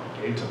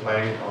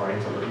interplay or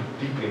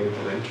deeply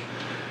interlinked.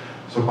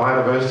 So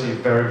biodiversity is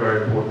a very,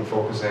 very important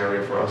focus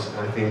area for us. And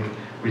I think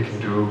We can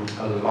do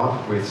a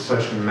lot with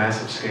such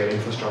massive scale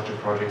infrastructure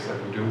projects that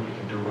we do. We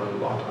can do a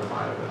lot on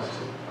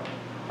biodiversity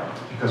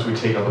because we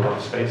take up a lot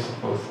of space,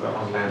 both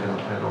on land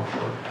and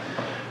offshore.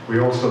 We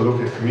also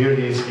look at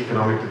communities,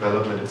 economic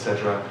development,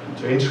 etc.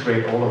 To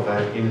integrate all of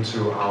that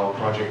into our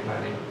project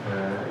planning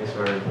is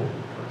very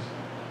important for us.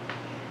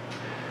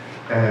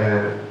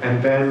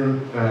 And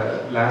then,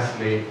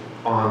 lastly,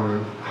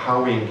 on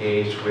how we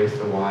engage with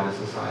the wider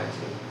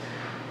society.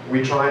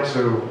 We try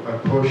to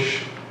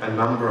push a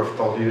number of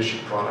thought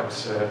leadership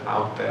products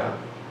out there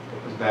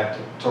that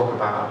talk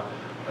about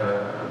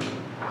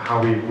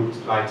how we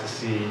would like to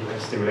see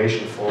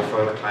stimulation for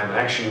further climate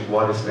action,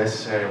 what is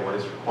necessary, what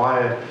is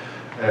required,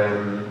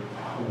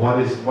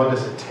 what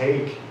does it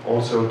take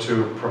also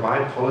to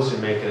provide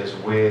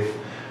policymakers with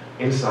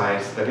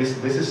insights that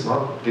this is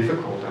not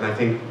difficult. And I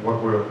think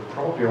what we're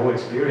probably all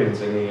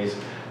experiencing is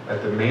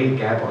that the main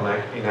gap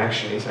in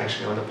action is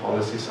actually on the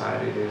policy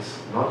side. It is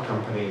not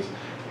companies,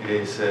 it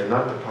is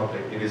not the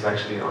public, it is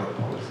actually on the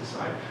policy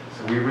side.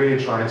 So we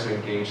really try to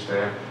engage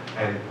there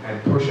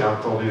and push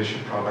out thought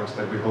leadership products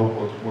that we hope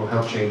will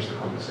help change the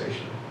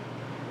conversation.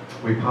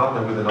 We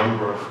partner with a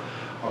number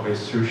of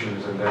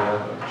institutions, and there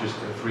are just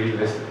 3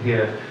 listed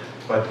here,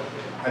 but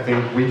I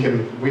think we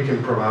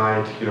can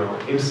provide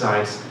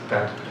insights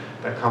that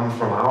come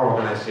from our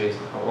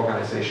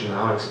organization,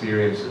 our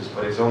experiences,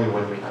 but it's only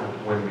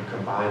when we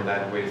combine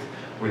that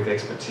with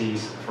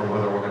expertise from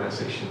other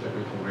organizations that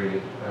we can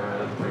really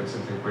bring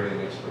something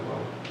brilliant into the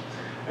world.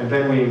 And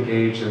then we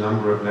engage a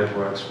number of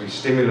networks. We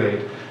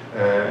stimulate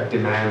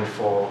demand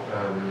for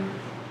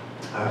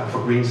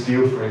green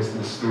steel, for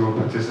instance, through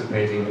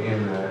participating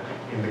in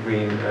the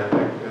green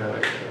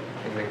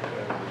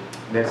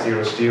net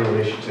zero steel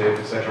initiative,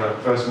 etc.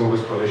 First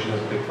Movers Coalition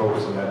has a big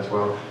focus on that as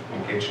well. We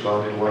engaged a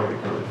lot in World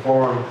Economic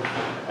Forum,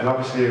 and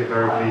obviously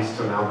very pleased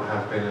to now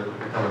have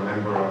become a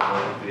member of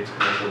the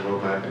Exponential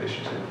Roadmap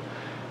Initiative.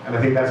 And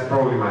I think that's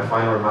probably my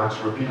final remarks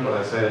to repeat what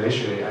I said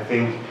initially. I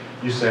think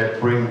you said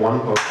bring 1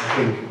 book, I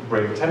think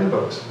bring 10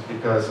 books,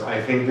 because I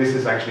think this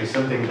is actually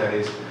something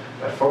that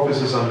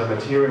focuses on the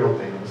material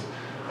things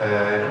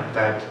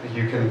that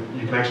you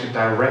can actually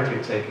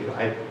directly take it.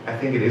 I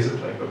think it is a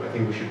playbook. I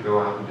think we should go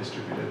out and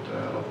distribute it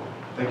a lot more.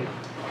 Thank you.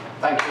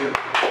 Thank you.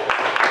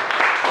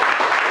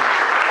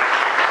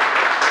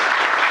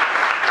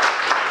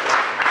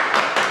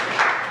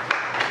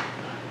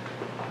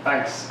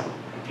 Thanks.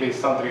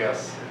 Please,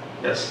 Andreas.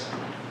 Yes.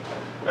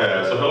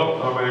 So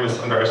hello, my name is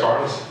Andreas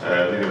Ahrens,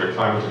 leading the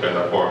climate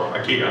agenda for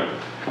IKEA,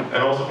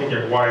 and also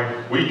thinking why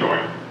we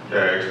joined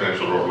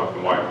Exponential Roadmap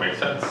and why it makes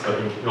sense. I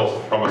think also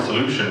from a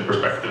solution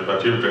perspective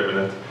that you've driven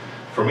it.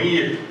 For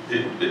me,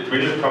 it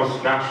really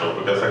comes natural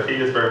because IKEA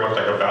is very much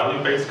like a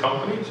value-based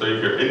company. So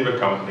if you're in the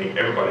company,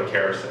 everybody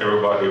cares,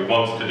 everybody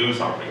wants to do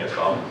something as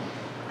well.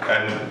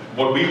 And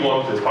what we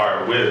want to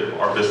aspire with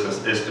our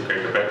business is to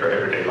create a better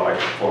everyday life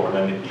for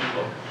many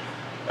people.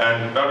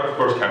 And that, of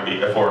course, can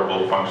be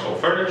affordable, functional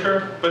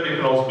furniture, but it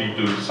can also be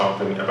do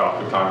something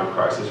about the climate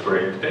crisis we're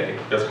in today.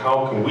 Because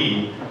how can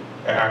we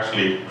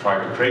actually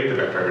try to create a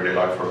better everyday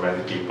life for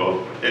many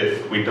people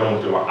if we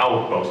don't do our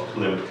utmost to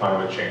limit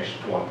climate change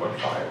to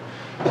 1.5?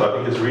 So I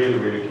think it's really,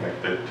 really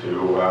connected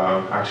to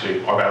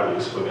actually our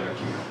values within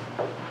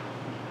IKEA.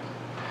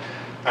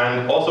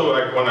 And also,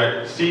 like when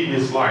I see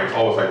these slides,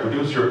 always like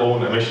reduce your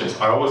own emissions,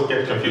 I always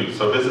get confused.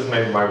 So this is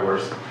maybe my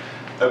worst,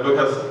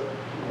 because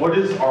what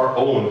is our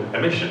own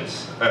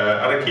emissions?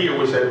 At IKEA,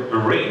 we say the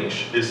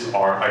range is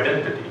our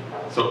identity.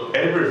 So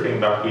everything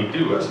that we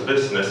do as a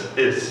business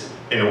is,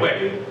 in a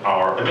way,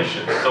 our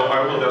emissions. So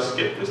I will just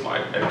skip this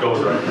slide and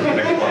go right to the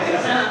next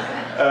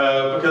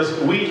one. Because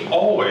we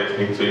always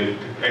need to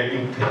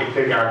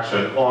take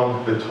action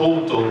on the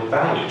total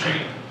value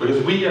chain.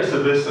 Because we as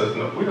a business,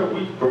 we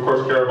of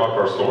course care about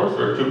our stores,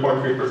 we're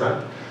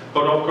 2.3%.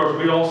 But of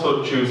course, we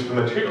also choose the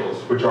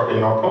materials which are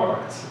in our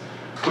products.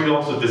 We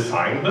also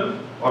design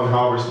them on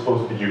how we're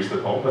supposed to use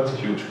the home. That's a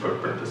huge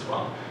footprint as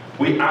well.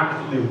 We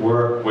actively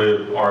work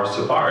with our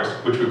suppliers,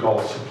 which we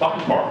call supply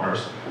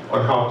partners,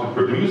 on how to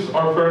produce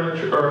our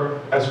furniture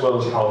as well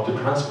as how to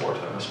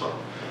transport them as well.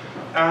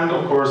 And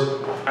of course,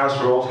 as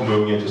we're also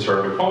moving into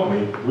circular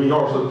economy, we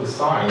also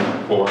design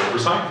for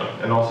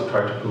recycling and also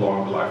try to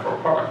prolong the life of our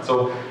product.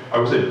 So I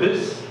would say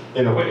this,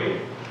 in a way,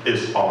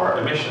 is our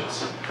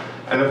emissions.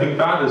 And I think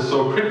that is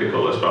so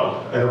critical as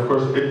well. And of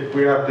course,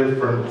 we have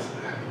different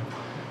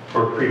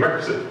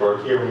prerequisites.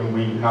 For here,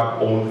 we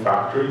have own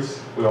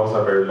factories. We also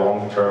have very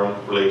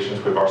long-term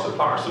relations with our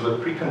suppliers. So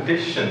the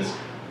preconditions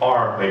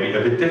are maybe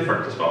a bit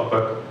different as well.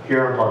 But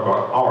here I'm talking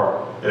about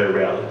our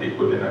reality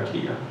within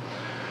IKEA.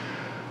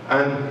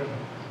 And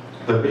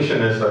the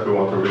vision is that we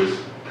want to reduce.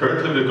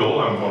 Currently the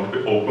goal, I'm going to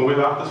be open with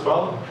that as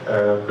well,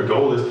 the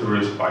goal is to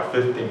reduce by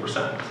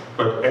 15%.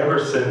 But ever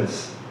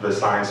since the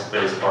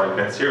science-based target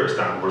net zero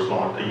standard was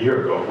launched a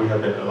year ago, we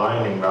have been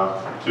aligning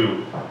that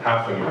to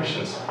halving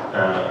emissions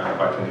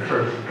by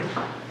 2030.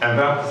 And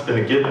that's been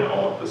a given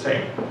all the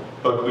same.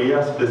 But we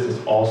as a business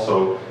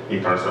also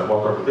need to understand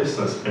what are the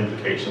business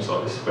implications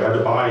of this. We had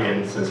a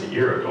buy-in since a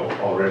year ago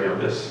already on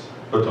this,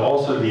 but to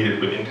also lead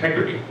it with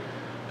integrity.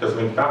 Because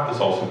I think that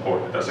is also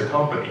important as a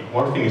company.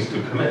 One thing is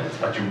to commit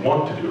that you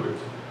want to do it,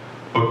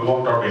 but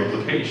what are the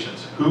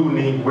implications?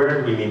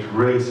 Where do we need to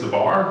raise the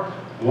bar?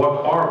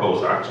 What are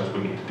those actions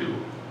we need to do?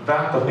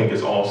 That, I think,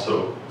 is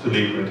also to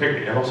lead with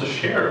integrity and also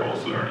share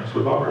those learnings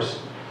with others.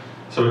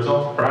 So it's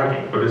not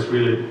bragging, but it's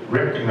really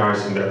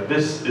recognizing that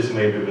this is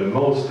maybe the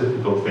most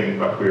difficult thing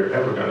that we're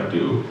ever going to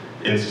do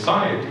in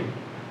society.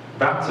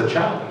 That's a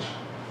challenge,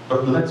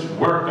 but let's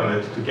work on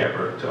it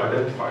together to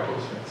identify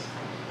those things.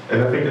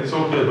 And I think it's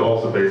so good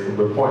also based on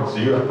the points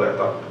you have left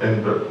up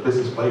in the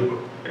business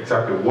playbook.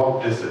 Exactly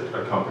what is it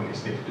that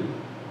companies need to do?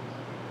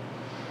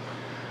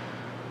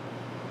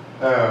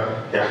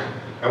 Yeah,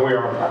 and we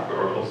are on track with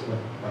our goals.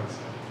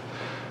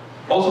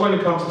 Also, when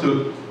it comes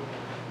to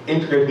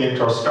integrating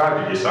into our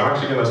strategies, I'm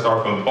actually going to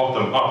start from the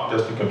bottom up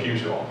just to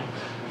confuse you all.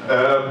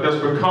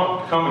 Because we're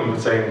coming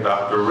with saying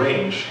that the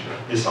range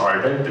is our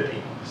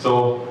identity.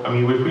 So, I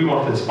mean, if we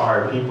want to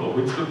inspire people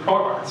with good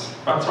products,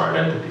 that's our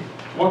identity.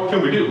 What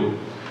can we do?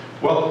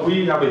 Well,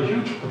 we have a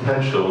huge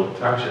potential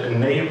to actually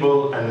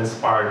enable and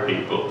inspire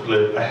people to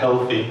live a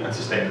healthy and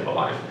sustainable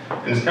life.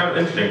 And it's kind of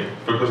interesting,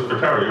 because for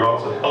Tara, you're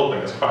also helping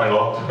us quite a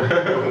lot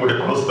with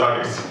those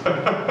studies.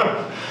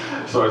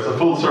 So it's a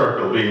full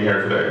circle being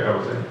here today, I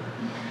would say.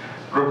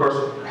 But of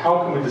course,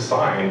 how can we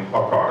design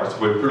our products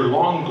with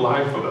prolonged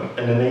life of them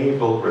and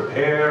enable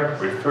repair,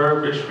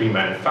 refurbish,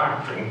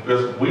 remanufacturing?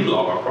 Because we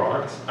love our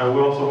products, and we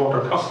also want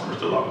our customers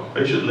to love them.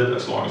 They should live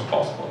as long as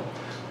possible.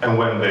 And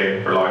when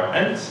their life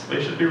ends,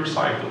 they should be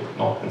recycled,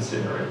 not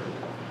incinerated.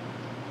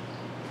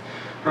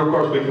 But of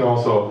course, we can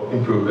also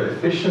improve the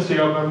efficiency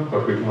of them,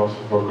 but we can also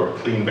work on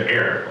clean the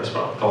air as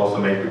well, to also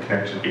make the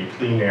connection between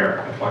clean air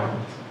and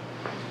climate.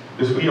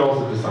 Because we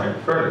also design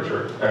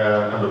furniture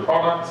and the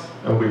products,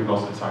 and we can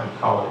also design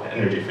how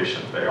energy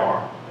efficient they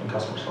are in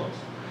customers' homes.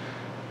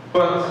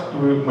 But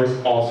we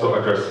must also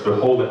address the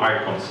whole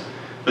icons.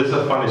 This is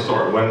a funny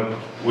story. When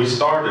we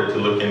started to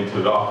look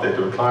into the update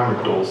of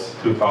climate goals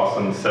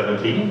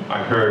 2017,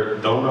 I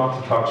heard, "Do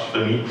not touch the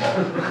meatball."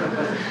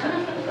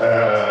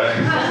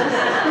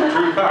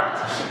 True fact.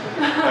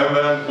 And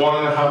then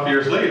 1.5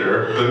 years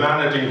later, the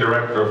managing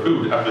director of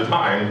food at the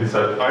time, he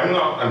said,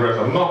 Andreas,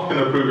 I'm not going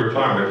to approve your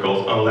climate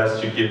goals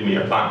unless you give me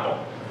a plant bomb.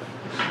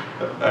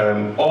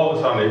 And all of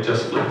a sudden it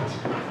just flipped.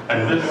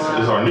 And this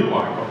is our new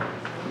icon.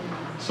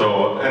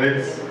 So, and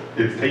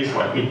it tastes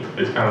like meat.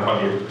 It's kind of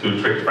funny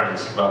to trick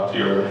friends that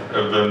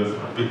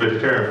the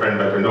vegetarian friend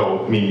better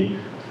know me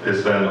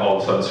is then all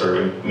of a sudden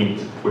serving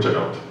meat, which I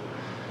don't.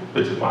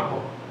 It's a plant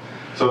bomb.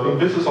 So I think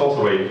this is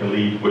also a way you can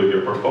lead with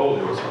your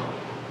portfolio as well.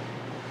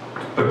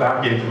 But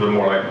back into the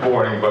more like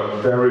boring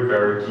but very,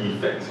 very key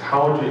things.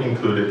 How do you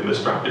include it in the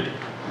strategy?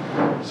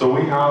 So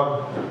we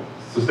have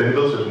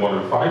sustainability as one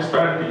of the 5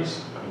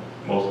 strategies.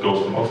 Most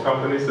goes for most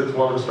companies, it's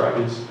one of the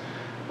strategies.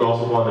 But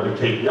also one of the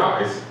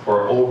KPIs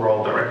for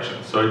overall direction.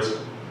 So it's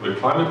the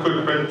climate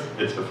footprint,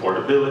 it's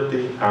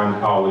affordability, and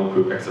how we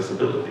improve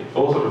accessibility.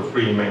 Those are the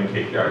 3 main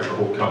KPIs the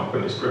whole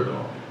company is driven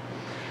on.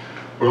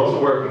 We're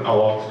also working a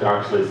lot to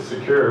actually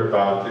secure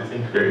that it's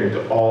integrated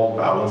into all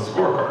balanced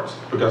scorecards.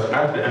 Because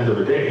at the end of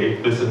the day,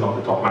 this is not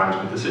a top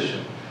management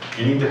decision.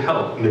 You need to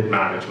help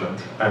mid-management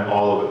and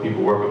all of the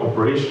people working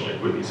operationally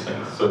with these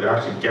things, so it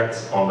actually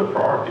gets on the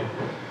priority.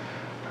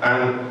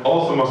 And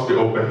also must be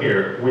open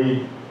here,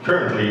 we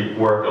currently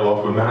work a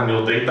lot with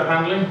manual data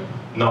handling,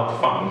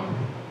 not fun,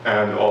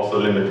 and also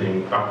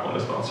limiting that one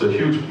as well. So a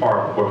huge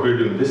part of what we're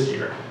doing this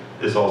year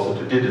is also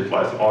to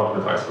digitalize and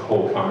automatize the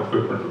whole climate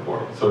footprint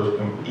reporting, so it's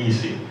become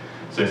easy.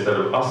 So instead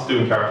of us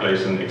doing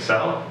calculation in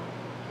Excel,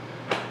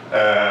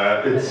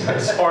 it's a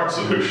smart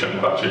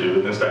solution that should do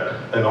it instead,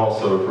 and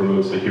also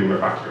removes the human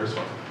factor as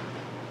well.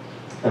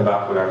 And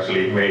that would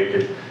actually make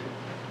it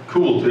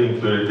cool to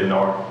include it in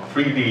our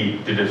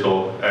 3D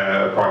digital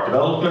product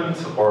development,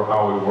 or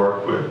how we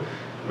work with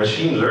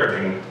machine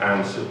learning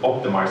and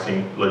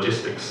optimizing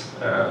logistics.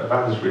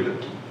 That is really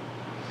key.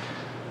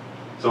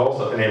 So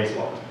also enables a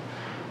lot.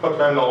 But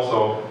then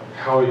also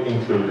how you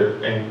include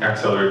it and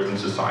accelerate in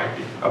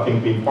society. I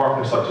think being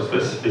partners such as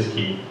this is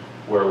key,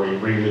 where we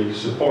really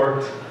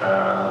support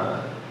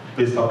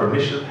this type of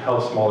initiative,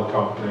 help smaller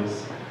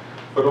companies,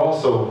 but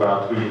also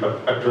that we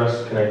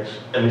address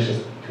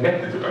emissions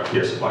connected to the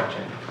IKEA supply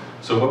chain.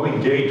 So when we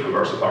engage with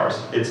our suppliers,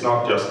 it's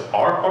not just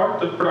our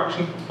part of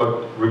production,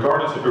 but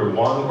regardless if you're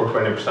 1 or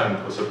 20%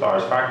 of the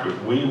supplier's factory,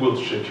 we will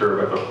secure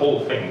that the whole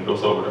thing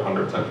goes over to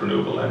 100%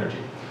 renewable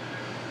energy.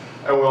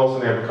 And we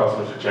also enable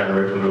customers to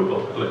generate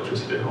renewable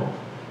electricity at home.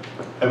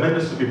 And then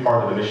this will be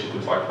part of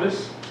initiatives like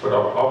this, but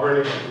other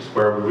initiatives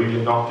where we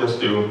really not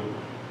just do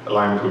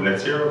alignment with net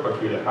zero,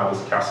 but really have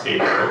this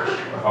cascade approach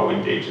of how we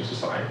engage in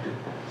society,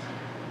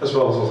 as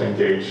well as also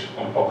engage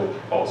on public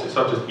policy,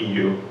 such as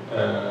EU,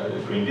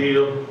 the Green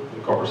Deal,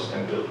 the Corporate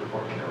Sustainability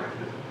Reporting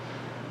Directive.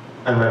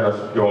 And then as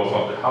you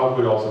also know, how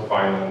we also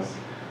finance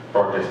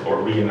projects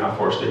for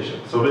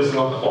afforestation. So this is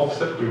not an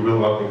offset, we will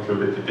not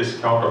include it to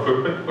discount our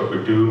footprint, but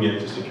we're doing it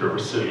to secure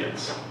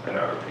resilience and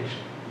adaptation.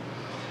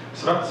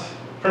 So that's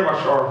pretty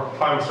much our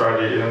climate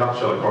strategy in a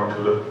nutshell according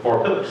to the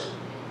 4 pillars.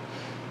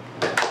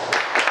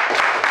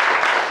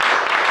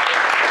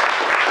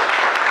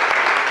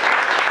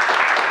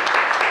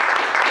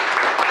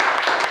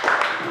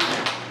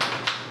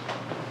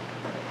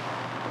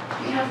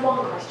 have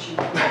one question.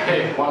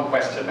 One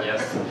question,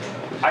 yes.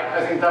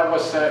 I think that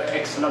was an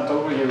excellent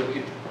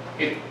overview.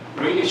 It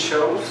really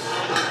shows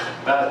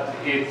that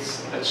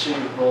it's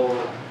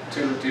achievable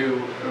to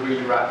do a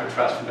really rapid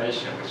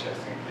transformation, which I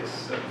think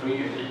is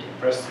really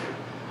impressive.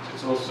 So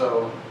it's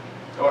also,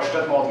 the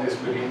Ørsted model is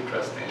really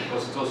interesting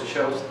because it also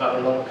shows that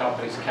a lot of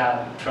companies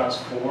can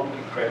transform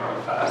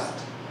incredibly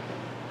fast.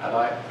 And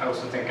I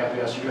also think,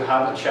 Andreas, you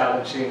have a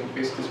challenging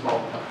business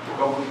model.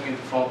 Go in the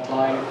front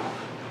line,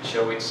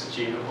 show it's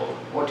achievable.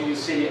 What do you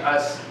see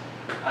as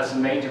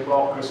major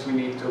blockers we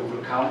need to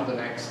overcome the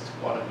next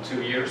 1 or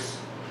 2 years?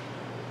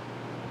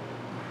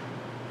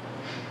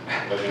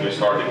 Let me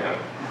start again.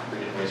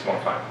 Give me some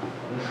time.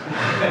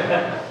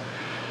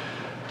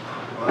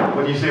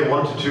 When you say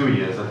 1 to 2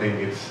 years, I think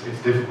it's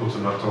difficult to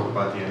not talk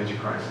about the energy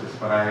crisis.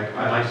 But I'd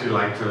actually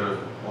like to,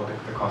 or the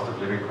cost of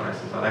living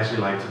crisis. I'd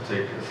actually like to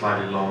take a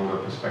slightly longer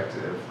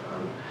perspective,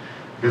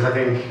 because I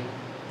think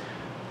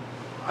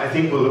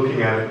we're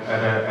looking at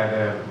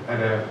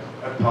a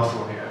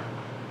puzzle here.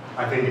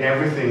 I think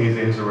everything is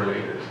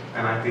interrelated,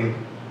 and I think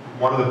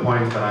one of the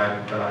points that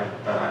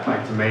I'd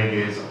like to make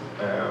is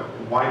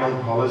why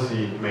don't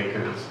policy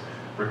makers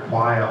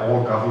require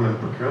all government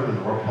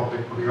procurement or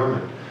public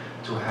procurement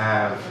to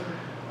have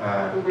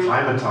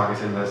climate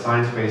targets in the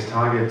science-based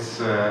targets?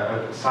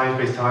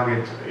 Science-based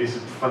target is a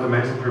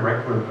fundamental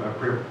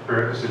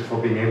prerequisite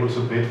for being able to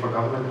bid for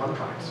government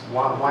contracts.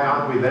 Why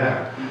aren't we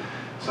there?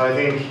 So I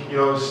think, you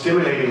know,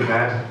 stimulating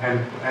that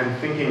and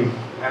thinking,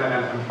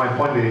 and my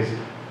point is,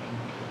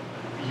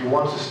 you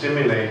want to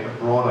stimulate a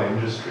broader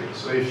industry.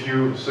 So if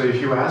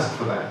you ask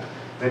for that,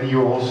 then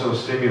you also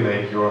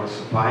stimulate your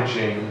supply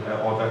chain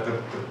or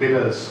the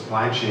bidder's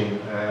supply chain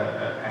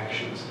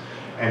actions.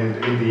 And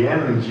in the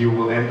end, you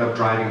will end up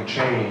driving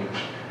change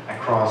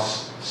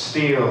across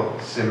steel,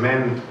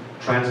 cement,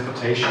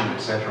 transportation,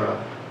 etc.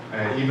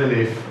 Even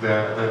if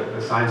the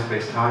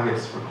science-based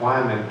targets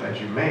requirement that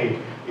you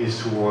make is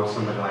towards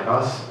somebody like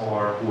us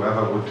or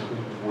whoever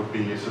would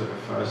be sort of a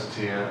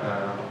first-tier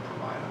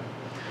provider.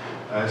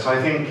 So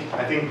I think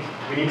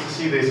we need to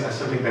see this as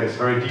something that is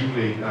very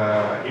deeply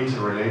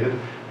interrelated,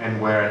 and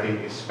where I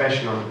think,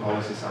 especially on the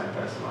policy side,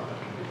 there's a lot that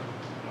can be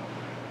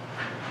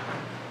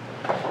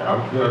done. I'm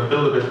going to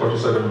build a bit what you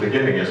said in the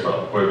beginning as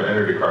well, with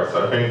energy crisis.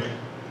 I think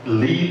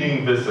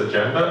leading this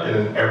agenda in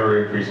an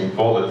ever-increasing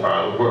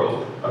volatile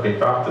world, I think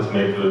that is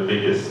maybe the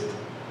biggest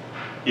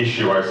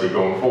issue I see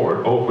going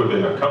forward, both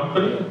within a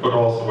company, but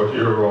also what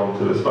you were on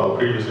to as well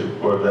previously,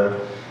 with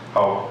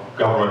how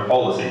government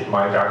policy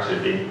might actually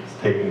be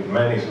taking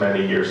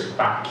many years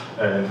back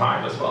in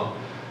time as well.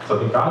 So I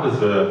think that is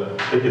the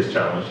biggest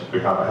challenge we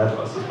have ahead of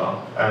us as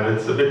well. And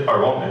it's a bit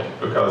ironic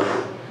because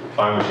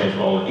climate change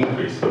will only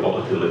increase the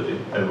volatility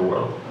in the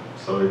world.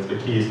 So the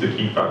key is to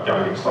keep that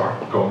guiding star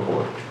going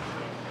forward.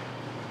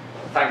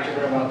 Thank you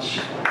very much.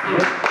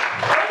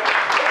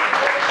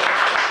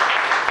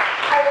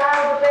 Allow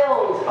the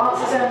build,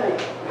 answers only.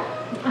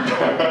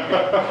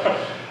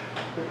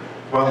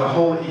 Well, the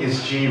whole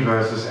ESG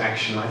versus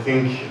action, I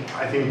think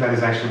that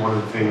is actually one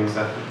of the things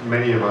that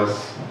many of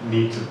us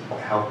need to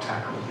help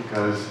tackle,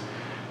 because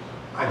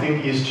I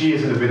think ESG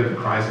is in a bit of a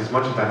crisis.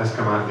 Much of that has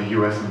come out of the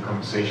US in the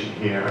conversation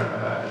here,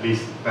 at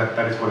least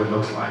that is what it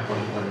looks like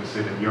when we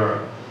sit in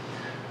Europe.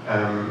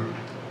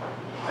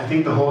 I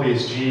think the whole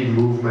ESG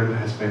movement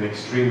has been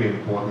extremely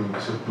important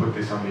to put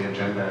this on the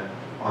agenda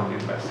on the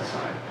investor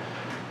side.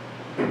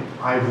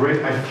 I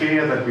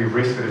fear that we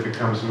risk that it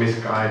becomes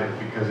misguided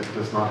because it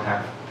does not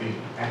have the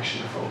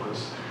action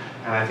focus.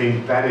 And I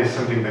think that is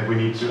something that we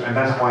need to, and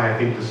that's why I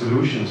think the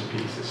solutions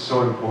piece is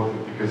so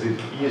important, because if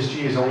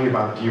ESG is only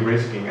about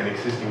de-risking an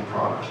existing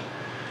product,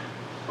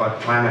 but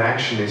climate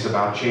action is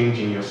about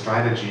changing your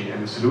strategy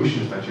and the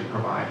solutions that you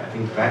provide, I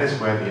think that is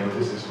where the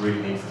emphasis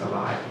really needs to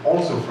lie,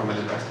 also from an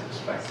investor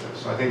perspective.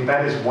 So I think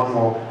that is one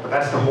more, but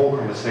that's the whole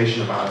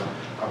conversation about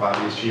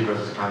ESG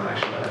versus climate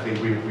action that I think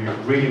we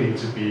really need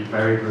to be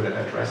very good at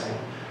addressing,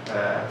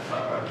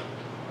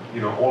 you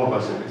know, all of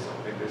us in this room.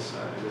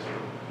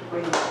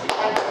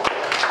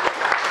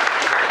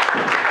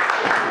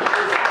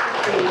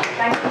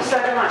 Thank you so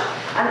very much.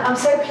 And I'm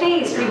so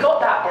pleased we got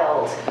that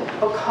build,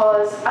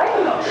 because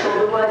I'm not sure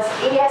the words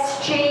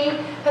ESG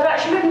have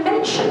actually been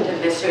mentioned in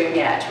this room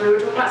yet. We were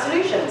talking about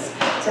solutions.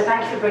 So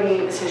thank you for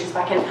bringing the solutions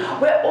back in.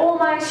 We're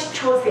almost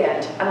towards the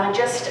end, and I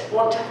just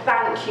want to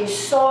thank you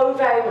so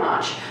very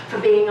much for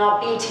being our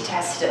beta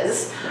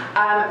testers.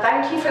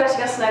 Thank you for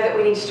letting us know that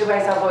we needed to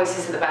raise our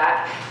voices at the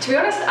back. To be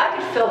honest, I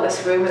could fill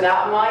this room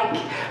without a mic,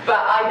 but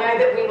I know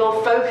that we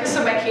will focus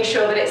on making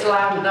sure that it's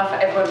loud enough for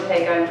everyone to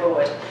hear going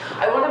forward.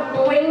 I want to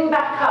bring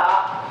back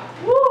up,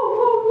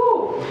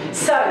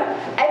 so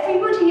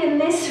everybody in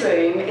this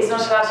room is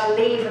not allowed to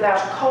leave without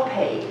a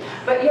copy,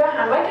 but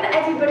Johan, where can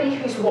everybody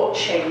who's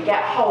watching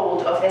get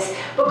hold of this?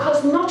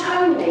 Because not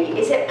only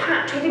is it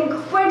packed with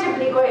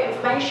incredibly great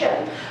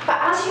information, but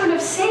as you'll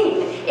have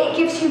seen, it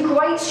gives you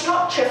great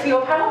structure for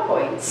your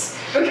PowerPoints,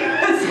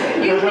 because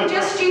you can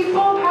just do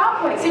 4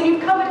 PowerPoints and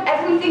you've covered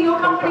everything your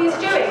company is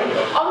doing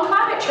on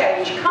climate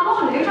change. Come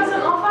on, who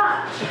doesn't love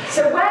that?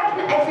 So where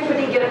can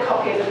everybody get a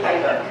copy of the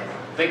playbook?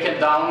 They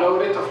can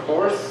download it, of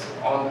course,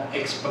 on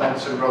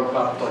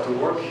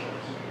exponentialroadmap.org.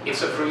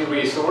 It's a free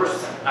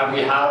resource, and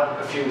we have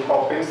a few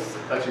copies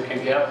that you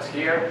can get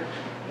here.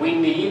 We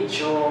need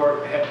to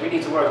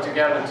work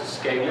together to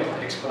scale it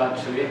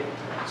exponentially.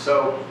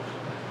 So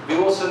we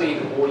also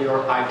need all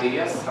your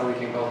ideas, how we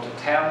can go to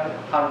 10,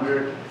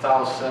 100,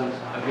 1,000,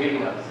 a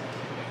million.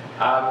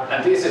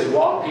 And this is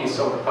one piece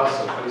of the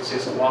puzzle, but it's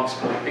just one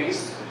small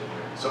piece.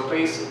 So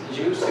please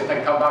use it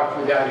and come back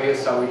with the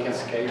ideas how we can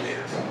scale it.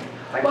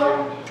 Thank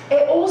you.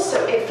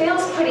 It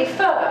feels pretty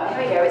firm.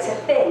 Here we go, it's a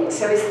thing.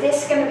 So is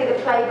this going to be the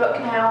playbook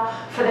now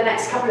for the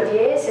next couple of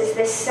years? Is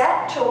this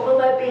set, or will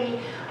there be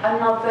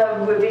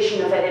another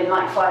revision of it in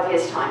like 5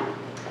 years' time?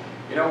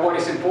 You know what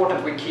is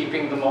important with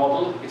keeping the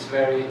model? It's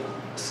very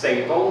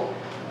stable.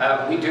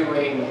 We're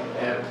doing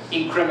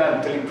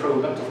incremental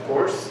improvement, of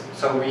course.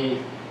 So we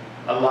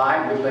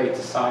align with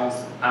latest science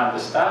and the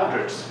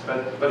standards.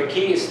 But the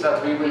key is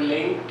that we will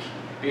link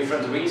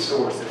different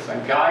resources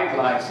and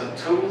guidelines and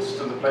tools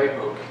to the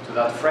playbook, to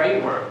that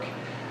framework.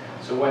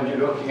 So when you're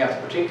looking at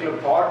a particular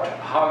part,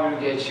 how you're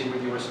engaging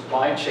with your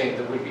supply chain,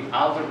 there will be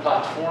other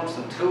platforms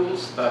and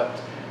tools that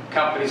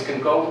companies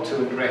can go to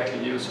and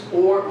directly use,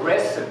 or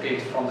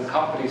recipes from the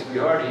companies we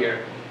heard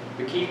here.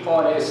 The key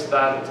point is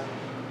that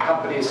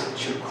companies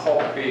should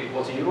copy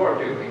what you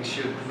are doing,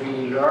 should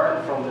really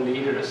learn from the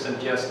leaders and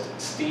just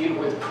steal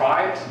with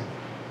pride,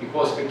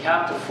 because we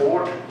can't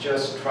afford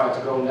just try to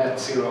go net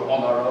zero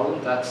on our own.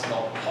 That's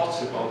not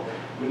possible.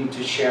 We need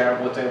to share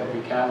whatever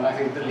we can. I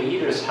think the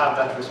leaders have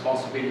that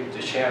responsibility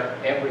to share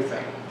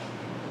everything.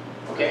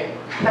 Okay?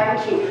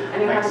 Thank you.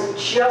 And Johan,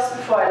 just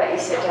before I let you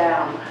sit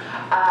down,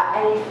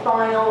 any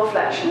final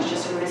reflections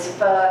just on this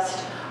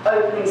first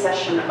opening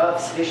session of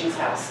Solutions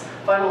House?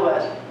 Final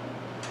word.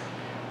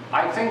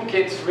 I think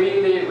it's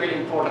really, really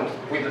important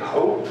with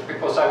hope,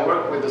 because I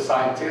work with the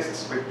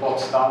scientists, with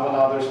Potsdam and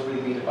others, we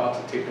read about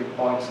the tipping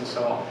points and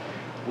so on.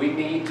 We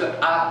need to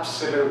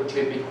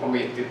absolutely be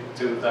committed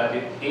to that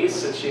it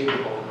is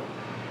achievable.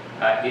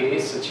 It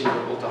is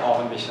achievable to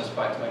halve emissions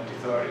by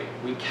 2030.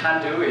 We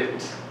can do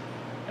it,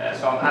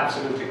 so I'm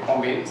absolutely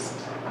convinced.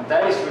 And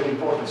that is really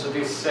important, so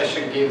this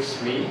session gives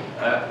me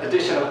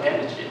additional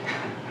energy.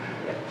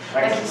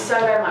 Thank you so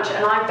very much,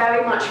 and I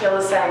very much feel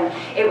the same.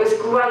 It was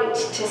great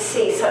to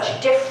see such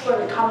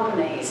different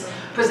companies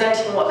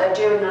presenting what they're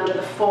doing under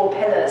the 4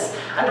 pillars,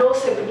 and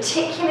also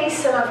particularly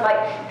some of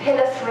like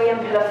pillar 3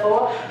 and pillar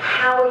 4.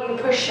 How are you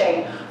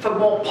pushing for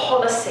more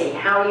policy?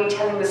 How are you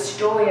telling the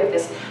story of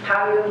this?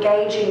 How are you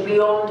engaging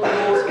beyond the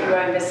walls of your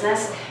own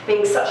business,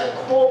 being such a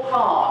core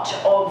part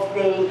of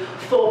the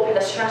 4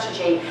 pillar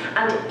strategy,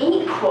 and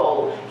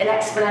equal in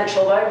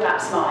Exponential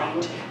Roadmap's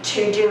mind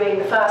to doing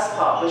the first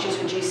part, which is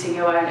reducing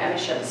your own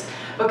emissions.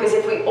 Because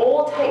if we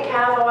all take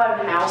care of our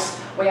own house,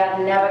 we are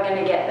never going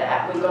to get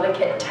there. We've got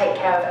to take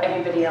care of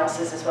everybody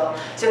else's as well.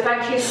 So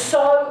thank you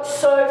so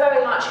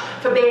very much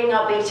for being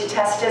our beta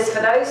testers.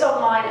 For those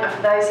online and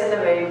for those in the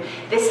room,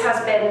 this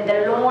has been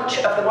the launch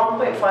of the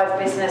 1.5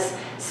 Business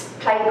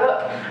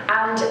Playbook.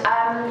 And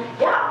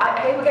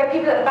here we go,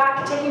 people at the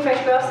back taking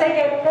photographs. There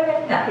you go,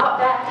 up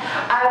there.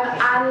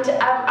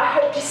 I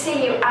hope to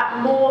see you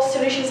at more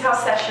Solutions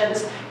House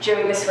sessions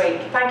during this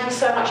week. Thank you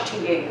so much to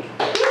you.